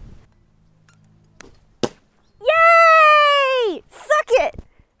fine. Yay! Suck it!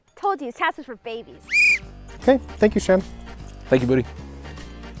 Told you, task is for babies. Okay, thank you, Shan. Thank you, Booty.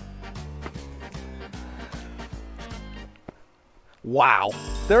 Wow.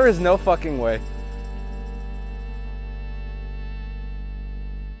 There is no fucking way.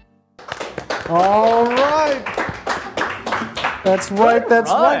 All right. That's right,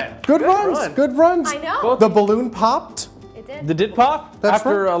 that's right. Good runs, good runs. I know. The balloon popped. It did. Did it pop? That's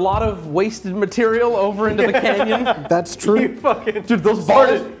After right. a lot of wasted material over into the canyon? That's true. You fucking Dude, those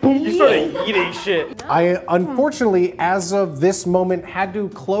balls. you started eating shit. I unfortunately, as of this moment, had to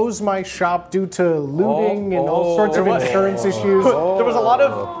close my shop due to looting and all sorts of insurance issues. There was a lot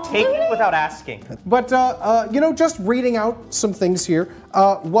of taking without asking. But, you know, just reading out some things here.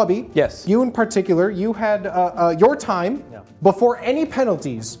 Wubby, Yes. you in particular, you had your time before any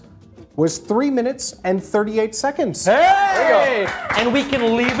penalties was 3 minutes and 38 seconds. Hey! And we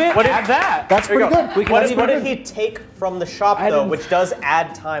can leave it at that. That's pretty good. What did he take from the shop, though, which does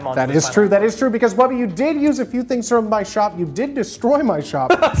add time on That is true, that is true, because Wubby, you did use a few things from my shop. You did destroy my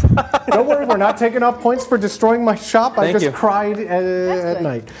shop. Don't worry, we're not taking off points for destroying my shop. I just cried at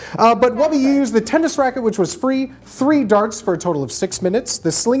night. But Wubby, you used the tennis racket, which was free, 3 darts for a total of 6 minutes,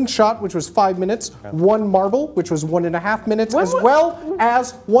 the slingshot, which was 5 minutes, 1 marble, which was 1.5 minutes, as well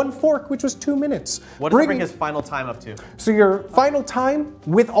as 1 fork, which was 2 minutes. What did he bring his final time up to? So your final time,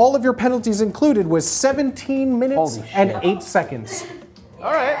 with all of your penalties included, was 17 minutes and 8 seconds.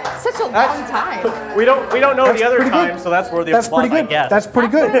 All right. Such a long time. We don't know That's the other pretty good. time, so that's worthy That's of applause, pretty good. I guess. That's pretty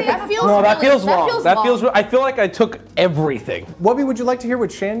good. That feels No, that really- feels long. That long. feels. I feel like I took everything. Wubby, would you like to hear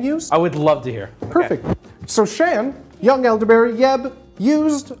what Shan used? I would love to hear. Perfect. So Shan, young elderberry Yeb,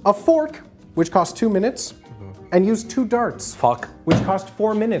 used a fork, which cost 2 minutes, and used 2 darts, Fuck. which cost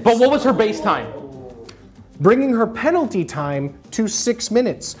 4 minutes. But what was her base time? Bringing her penalty time to 6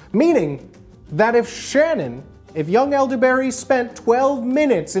 minutes, meaning that if young elderberry spent 12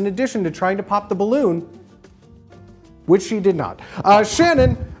 minutes in addition to trying to pop the balloon, which she did not,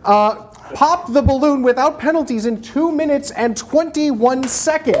 Shannon popped the balloon without penalties in 2 minutes and 21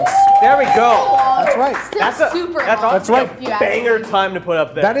 seconds. There we go. That's right. Still That's super that's long. That's right. if you ask me. Banger time to put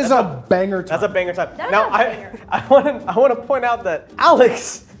up there. That is a banger time. That's a banger time. That is Now, a banger. I want to point out that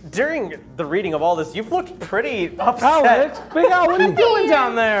Alex, during the reading of all this, you've looked pretty upset. Alex, Big Al, what are you doing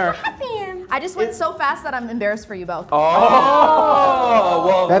down there? I just went so fast that I'm embarrassed for you both. Oh,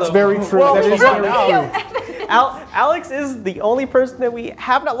 well, That's very true. That is very true. Alex is the only person that we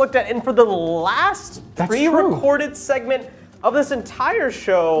have not looked at, and for the last That's pre-recorded segment of this entire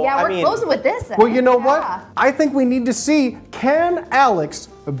show, Yeah, I we're mean, closing with this. Well, you know Yeah. what? I think we need to see, can Alex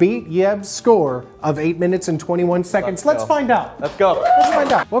beat Yeb's score of 8 minutes and 21 seconds? Let's find out. let's go. Let's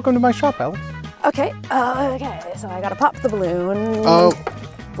find out. Welcome to my shop, Alex. Okay, okay, so I gotta pop the balloon. Oh,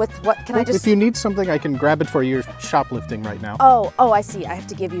 With what, can I just... if you need something, I can grab it for you. You're shoplifting right now. Oh, I see, I have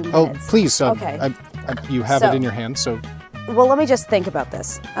to give you minutes. Oh, please. Okay. You have So- it in your hand, so... Well, let me just think about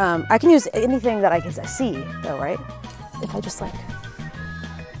this. I can use anything that I can see, though, right? If I just like...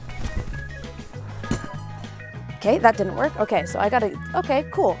 Okay, that didn't work. Okay, so I gotta... Okay,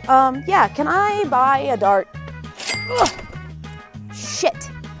 cool. Yeah, can I buy a dart? Ugh.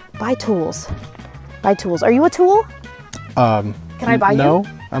 Shit. Buy tools. Buy tools. Are you a tool? Can I buy you? No,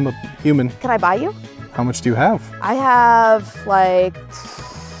 I'm a human. Can I buy you? How much do you have? I have, like...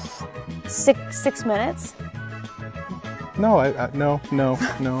 Six minutes. No, no.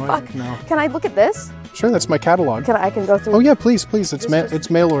 Fuck. No. Can I look at this? Sure, that's my catalog. I can go through... Oh yeah, please. It's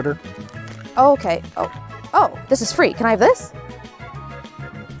mail order. Oh, okay. Oh, this is free. Can I have this?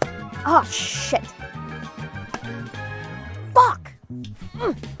 Oh, shit. Fuck.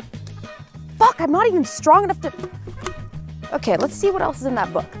 Fuck, I'm not even strong enough to... Okay, let's see what else is in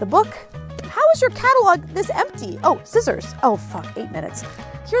that book. The book? How is your catalog this empty? Oh, scissors. Oh, fuck, 8 minutes.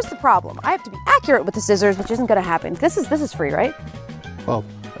 Here's the problem. I have to be accurate with the scissors, which isn't gonna happen. This is free, right? Well,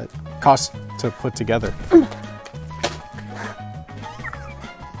 it costs to put together.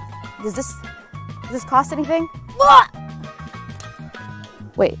 Does this cost anything? Ah!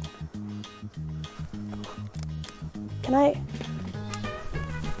 Wait. Can I?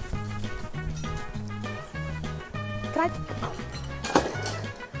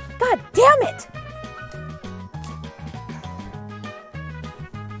 God damn it!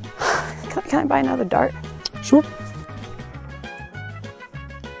 Can I buy another dart? Sure.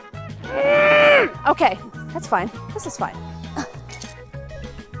 Okay, that's fine. This is fine.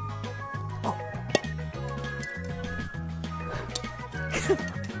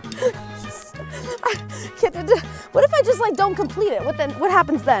 What if I just like don't complete it? What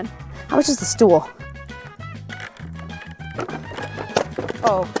happens then? How much is the stool?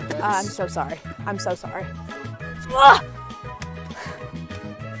 Oh, I'm so sorry. I'm so sorry. Ugh!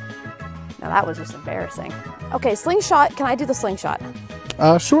 Now that was just embarrassing. Okay, slingshot. Can I do the slingshot?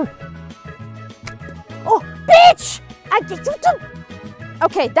 Sure. Oh, bitch!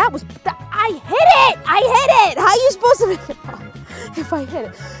 Okay, that was. I hit it! I hit it! How are you supposed to make it pop if I hit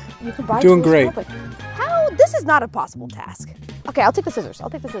it? You can buy doing great. How? This is not a possible task. Okay, I'll take the scissors. I'll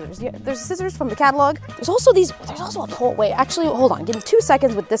take the scissors. Yeah, there's scissors from the catalog. There's also these. There's also a pole. Wait, actually, hold on. Give me 2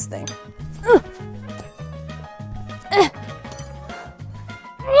 seconds with this thing.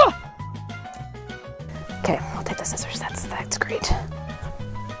 Okay, I'll take the scissors. That's great.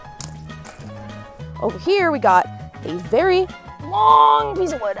 Over here, we got a very long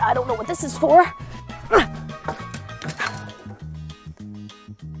piece of wood. I don't know what this is for.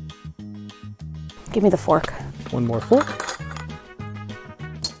 Give me the fork. One more fork.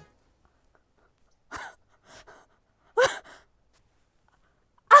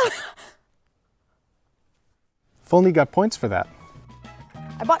 If only you got points for that.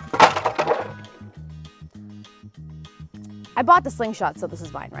 I bought the slingshot, so this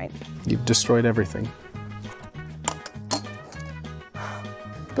is mine, right? You've destroyed everything.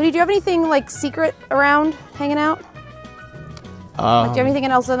 Booty, do you have anything like secret around hanging out? Like, do you have anything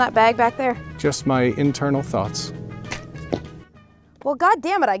else in that bag back there? Just my internal thoughts. Well, god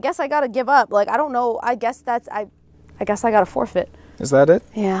damn it, I guess I gotta give up. Like, I don't know, I guess I gotta forfeit. Is that it?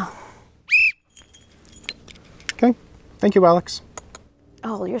 Yeah. Okay. Thank you, Alex.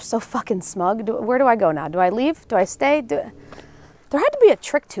 Oh, you're so fucking smug. Where do I go now? Do I leave? Do I stay? There had to be a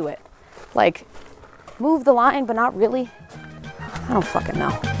trick to it. Like, move the line, but not really. I don't fucking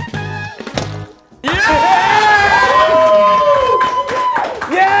know.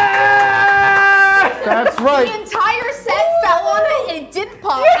 Yeah! That's right. The entire set fell on it and it didn't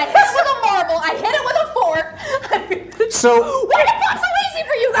pop. I hit it with a marble. I hit it with a fork. So why did it pop so easy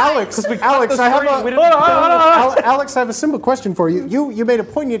for you guys? Alex, I have a simple question for you. You made a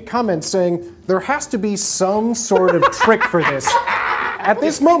poignant comment saying there has to be some sort of trick for this. At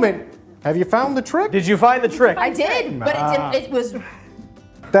this moment, have you found the trick? Did you find the trick? I did, but it was.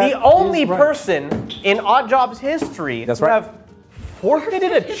 The only person in Oddjobs history to have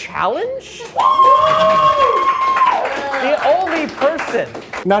forfeited a challenge? The only person.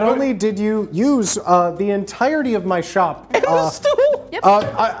 Not only did you use the entirety of my shop.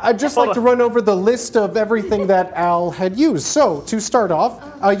 I'd just like to run over the list of everything that Al had used. So, to start off,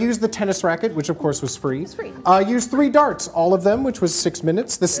 use the tennis racket, which of course was free. It's free. Use 3 darts, all of them, which was 6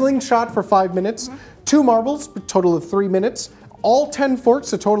 minutes. The slingshot for 5 minutes. 2 marbles, a total of 3 minutes. All 10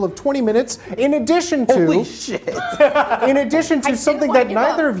 forks, a total of 20 minutes. In addition to, holy shit! In addition to something that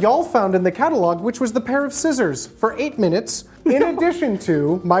neither of y'all found in the catalog, which was the pair of scissors for 8 minutes. In addition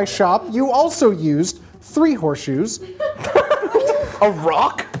to my shop, you also used 3 horseshoes. A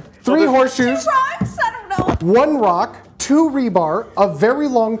rock? 3 horseshoes. 2 rocks? I don't know. 1 rock, 2 rebar, a very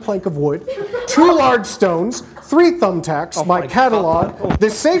long plank of wood, 2 large stones, 3 thumbtacks, my catalog, the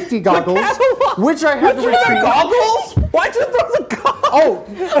safety goggles, which I had to retrieve. Goggles? Why'd you throw the goggles? Oh,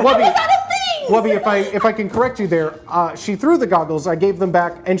 Wubby. Is that a thing? Wubby, if I can correct you there, she threw the goggles, I gave them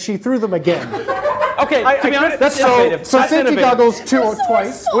back, and she threw them again. Okay, to be honest, that's innovative. So safety goggles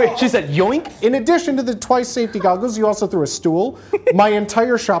twice. Wait, she said yoink? In addition to the twice safety goggles, you also threw a stool, my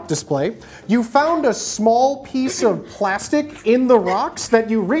entire shop display. You found a small piece of plastic in the rocks that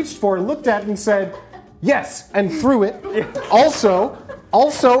you reached for, looked at, and said, yes, and threw it.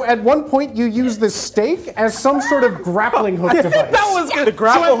 Also, at one point, you used the stake as some sort of grappling hook device. That was good. The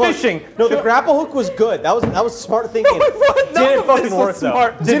grapple hook. Fishing. No, the grapple hook was good. That was smart thinking. Didn't fucking work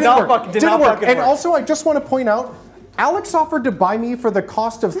though. Did not work. And also, I just want to point out, Alex offered to buy me for the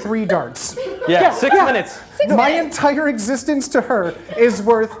cost of 3 darts. Yeah, 6 minutes. My entire existence to her is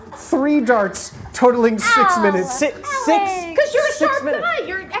worth 3 darts, totaling 6 minutes. Because you're a sharp guy.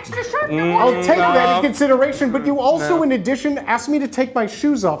 You're extra sharp. I'll take that in consideration, but you also, in addition, asked me to take my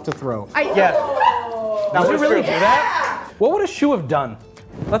shoes off to throw. Now, would you really do that? What would a shoe have done?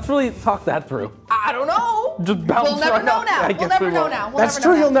 Let's really talk that through. I don't know. Just bounce We'll never right know off. now. I We'll guess never we know won't. now. That's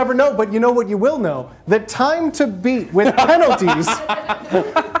true, you'll never know, but you know what you will know? The time to beat with penalties.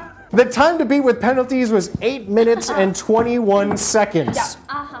 The time to beat with penalties was 8 minutes and 21 seconds.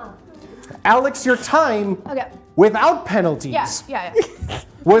 Alex, your time without penalties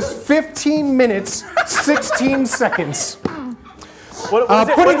was 15 minutes, 16 seconds.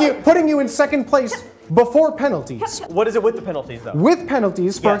 Putting you in second place before penalties. What is it with the penalties, though? With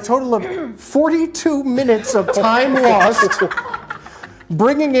penalties for a total of 42 minutes of time lost,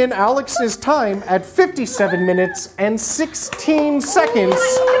 bringing in Alex's time at 57 minutes and 16 seconds,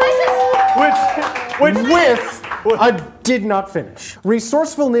 with a did not finish.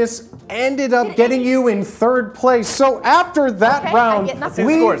 Resourcefulness ended up getting you in third place. So after that round,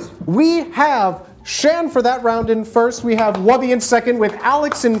 we have Shan for that round in first. We have Wubby in second with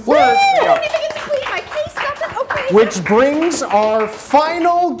Alex in third. Which brings our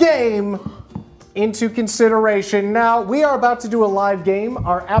final game into consideration. Now, we are about to do a live game.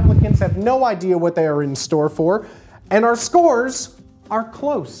 Our applicants have no idea what they are in store for, and our scores are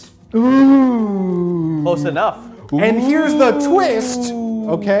close. Ooh. Close enough. And here's the twist,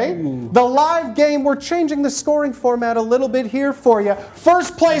 okay? The live game, we're changing the scoring format a little bit here for you.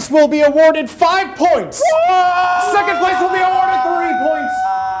 First place will be awarded 5 points. Second place will be awarded 3 points.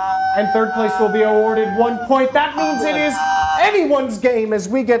 And third place will be awarded 1 point. That means it is anyone's game as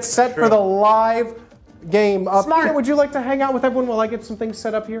we get set for the live game. Peter, would you like to hang out with everyone while I get some things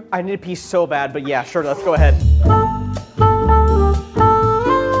set up here? I need a piece so bad, but yeah, sure, let's go ahead.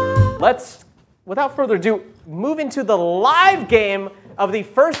 Let's, without further ado, move into the live game of the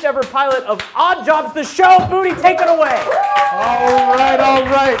first ever pilot of Oddjobs, the show. Booty, take it away. All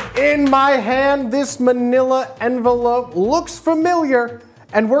right. In my hand, this manila envelope looks familiar.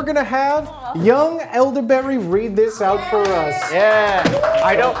 And we're gonna have young Elderberry read this out for us. Yeah,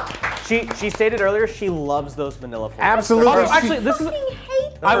 I don't. She stated earlier she loves those manila folders. Absolutely. Actually, this is.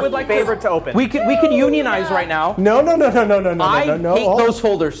 I would like favorite to open. We could unionize right now. No. I hate those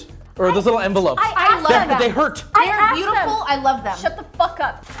folders or those little envelopes. I love them. They hurt. They're beautiful. I love them. Shut the fuck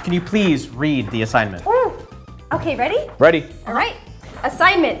up. Can you please read the assignment? Ooh. Okay, ready? Ready. All right.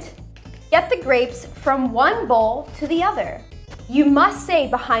 Assignment. Get the grapes from one bowl to the other. You must stay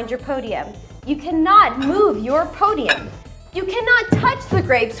behind your podium. You cannot move your podium. You cannot touch the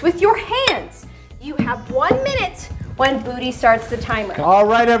grapes with your hands. You have 1 minute when Booty starts the timer. All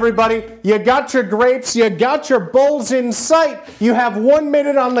right, everybody. You got your grapes. You got your bowls in sight. You have 1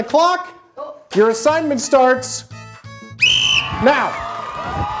 minute on the clock. Your assignment starts now.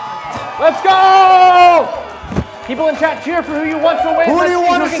 Let's go! People in chat, cheer for who you want to win. Who do you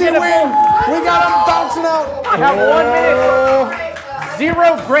want to see win? We got them bouncing out. We have 1 minute.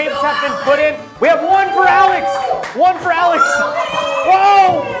 0 grapes have been put in. We have 1 for Alex. 1 for Alex.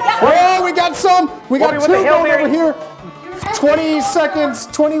 Whoa! Whoa, we got some. We got 2 going over here. 20 seconds,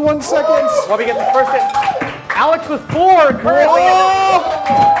 21 seconds. Wubby gets the first hit. Alex with 4 currently. Whoa!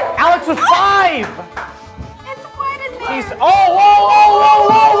 Alex with 5. It's wet in there. Whoa!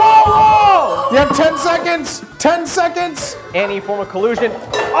 You have 10 seconds. 10 seconds. Any form of collusion.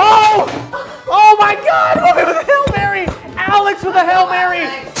 Oh! Oh my God! Wubby with a Hail Mary. Alex with a Hail Mary.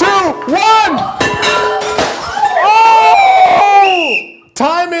 2, 1. Oh!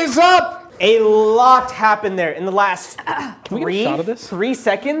 Time is up. A lot happened there in the last Can we get a shot of this? 3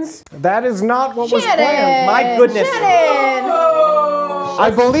 seconds. That is not what was planned. My goodness.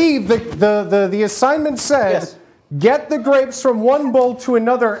 I believe the assignment said, get the grapes from one bowl to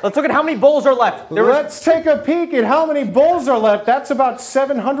another. Let's look at how many bowls are left. Let's take a peek at how many bowls are left. That's about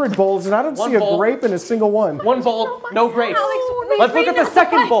 700 bowls, and I don't see a grape in a single one. 1 bowl, no grapes. Let's look at the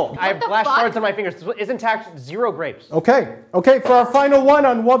second bowl. I have glass shards on my fingers. This is intact, 0 grapes. Okay, for our final one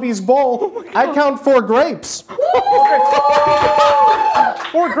on Wubby's bowl, I count 4 grapes.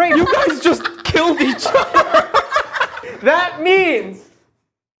 4 grapes. You guys just killed each other. That means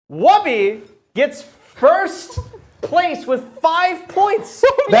Wubby gets first place with 5 points.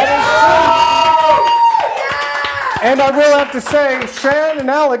 That is true. And I will have to say, Shan and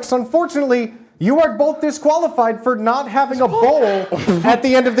Alex, unfortunately, you are both disqualified for not having a bowl at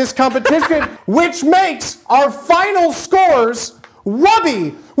the end of this competition, which makes our final scores,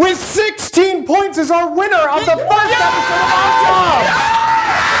 Wubby with 16 points is our winner of the first episode of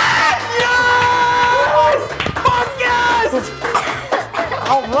Oddjobs.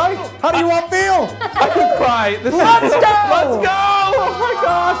 All right. How do you all feel? I could cry. Let's go! Let's go! Oh my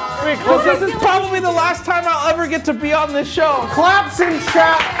gosh! This is probably the last time I'll ever get to be on this show. Claps in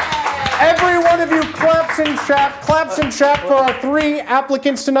chat. Every one of you claps in chat. Claps in chat for our 3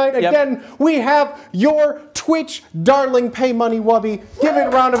 applicants tonight. Again, we have your Twitch darling Paymoneywubby. Give it a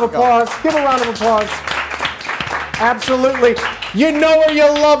round of applause. Give a round of applause. Absolutely. You know her, you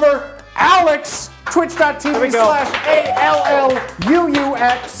love her. Alex.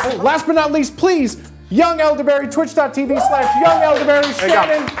 Twitch.tv/ALLUUX. Last but not least, please, Young Elderberry, Twitch.tv/Young Elderberry.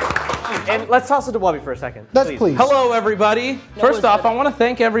 Shannon. And let's toss it to Wubby for a second. Please. Hello, everybody. First off, I want to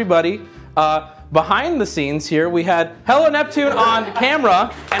thank everybody. behind the scenes here, we had Hello Neptune on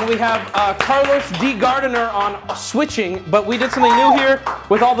camera, and we have Carlos D. Gardiner on switching, but we did something new here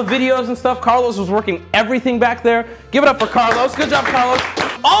with all the videos and stuff. Carlos was working everything back there. Give it up for Carlos. Good job, Carlos.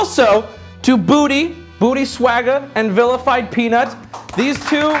 Also, to Booty Swagga, and Vilified Peanut. These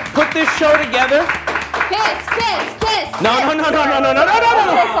two put this show together. Kiss. No.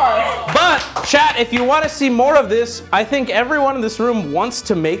 But, chat, if you want to see more of this, I think everyone in this room wants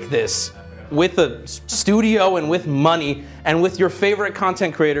to make this with a studio and with money and with your favorite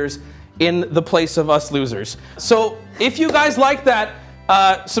content creators in the place of us losers. So if you guys like that,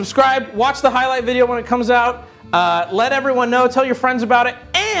 subscribe, watch the highlight video when it comes out, let everyone know, tell your friends about it.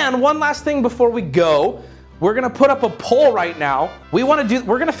 And one last thing before we go, we're gonna put up a poll right now. We're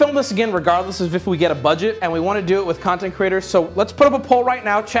gonna film this again regardless of if we get a budget, and we wanna do it with content creators. So let's put up a poll right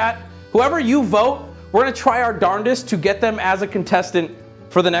now, chat. Whoever you vote, we're gonna try our darndest to get them as a contestant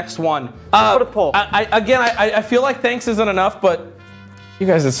for the next one. Put a poll. I feel like thanks isn't enough, but you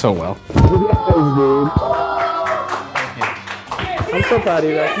guys did so well. I'm so proud of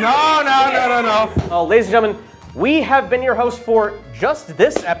you guys. No. Well, ladies and gentlemen, we have been your hosts for just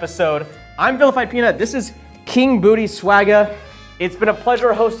this episode. I'm Vilified Peanut. This is King Booty Swagga. It's been a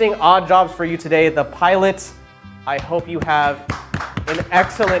pleasure hosting Oddjobs for you today, the pilot. I hope you have an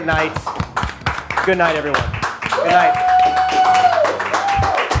excellent night. Good night, everyone. Good night.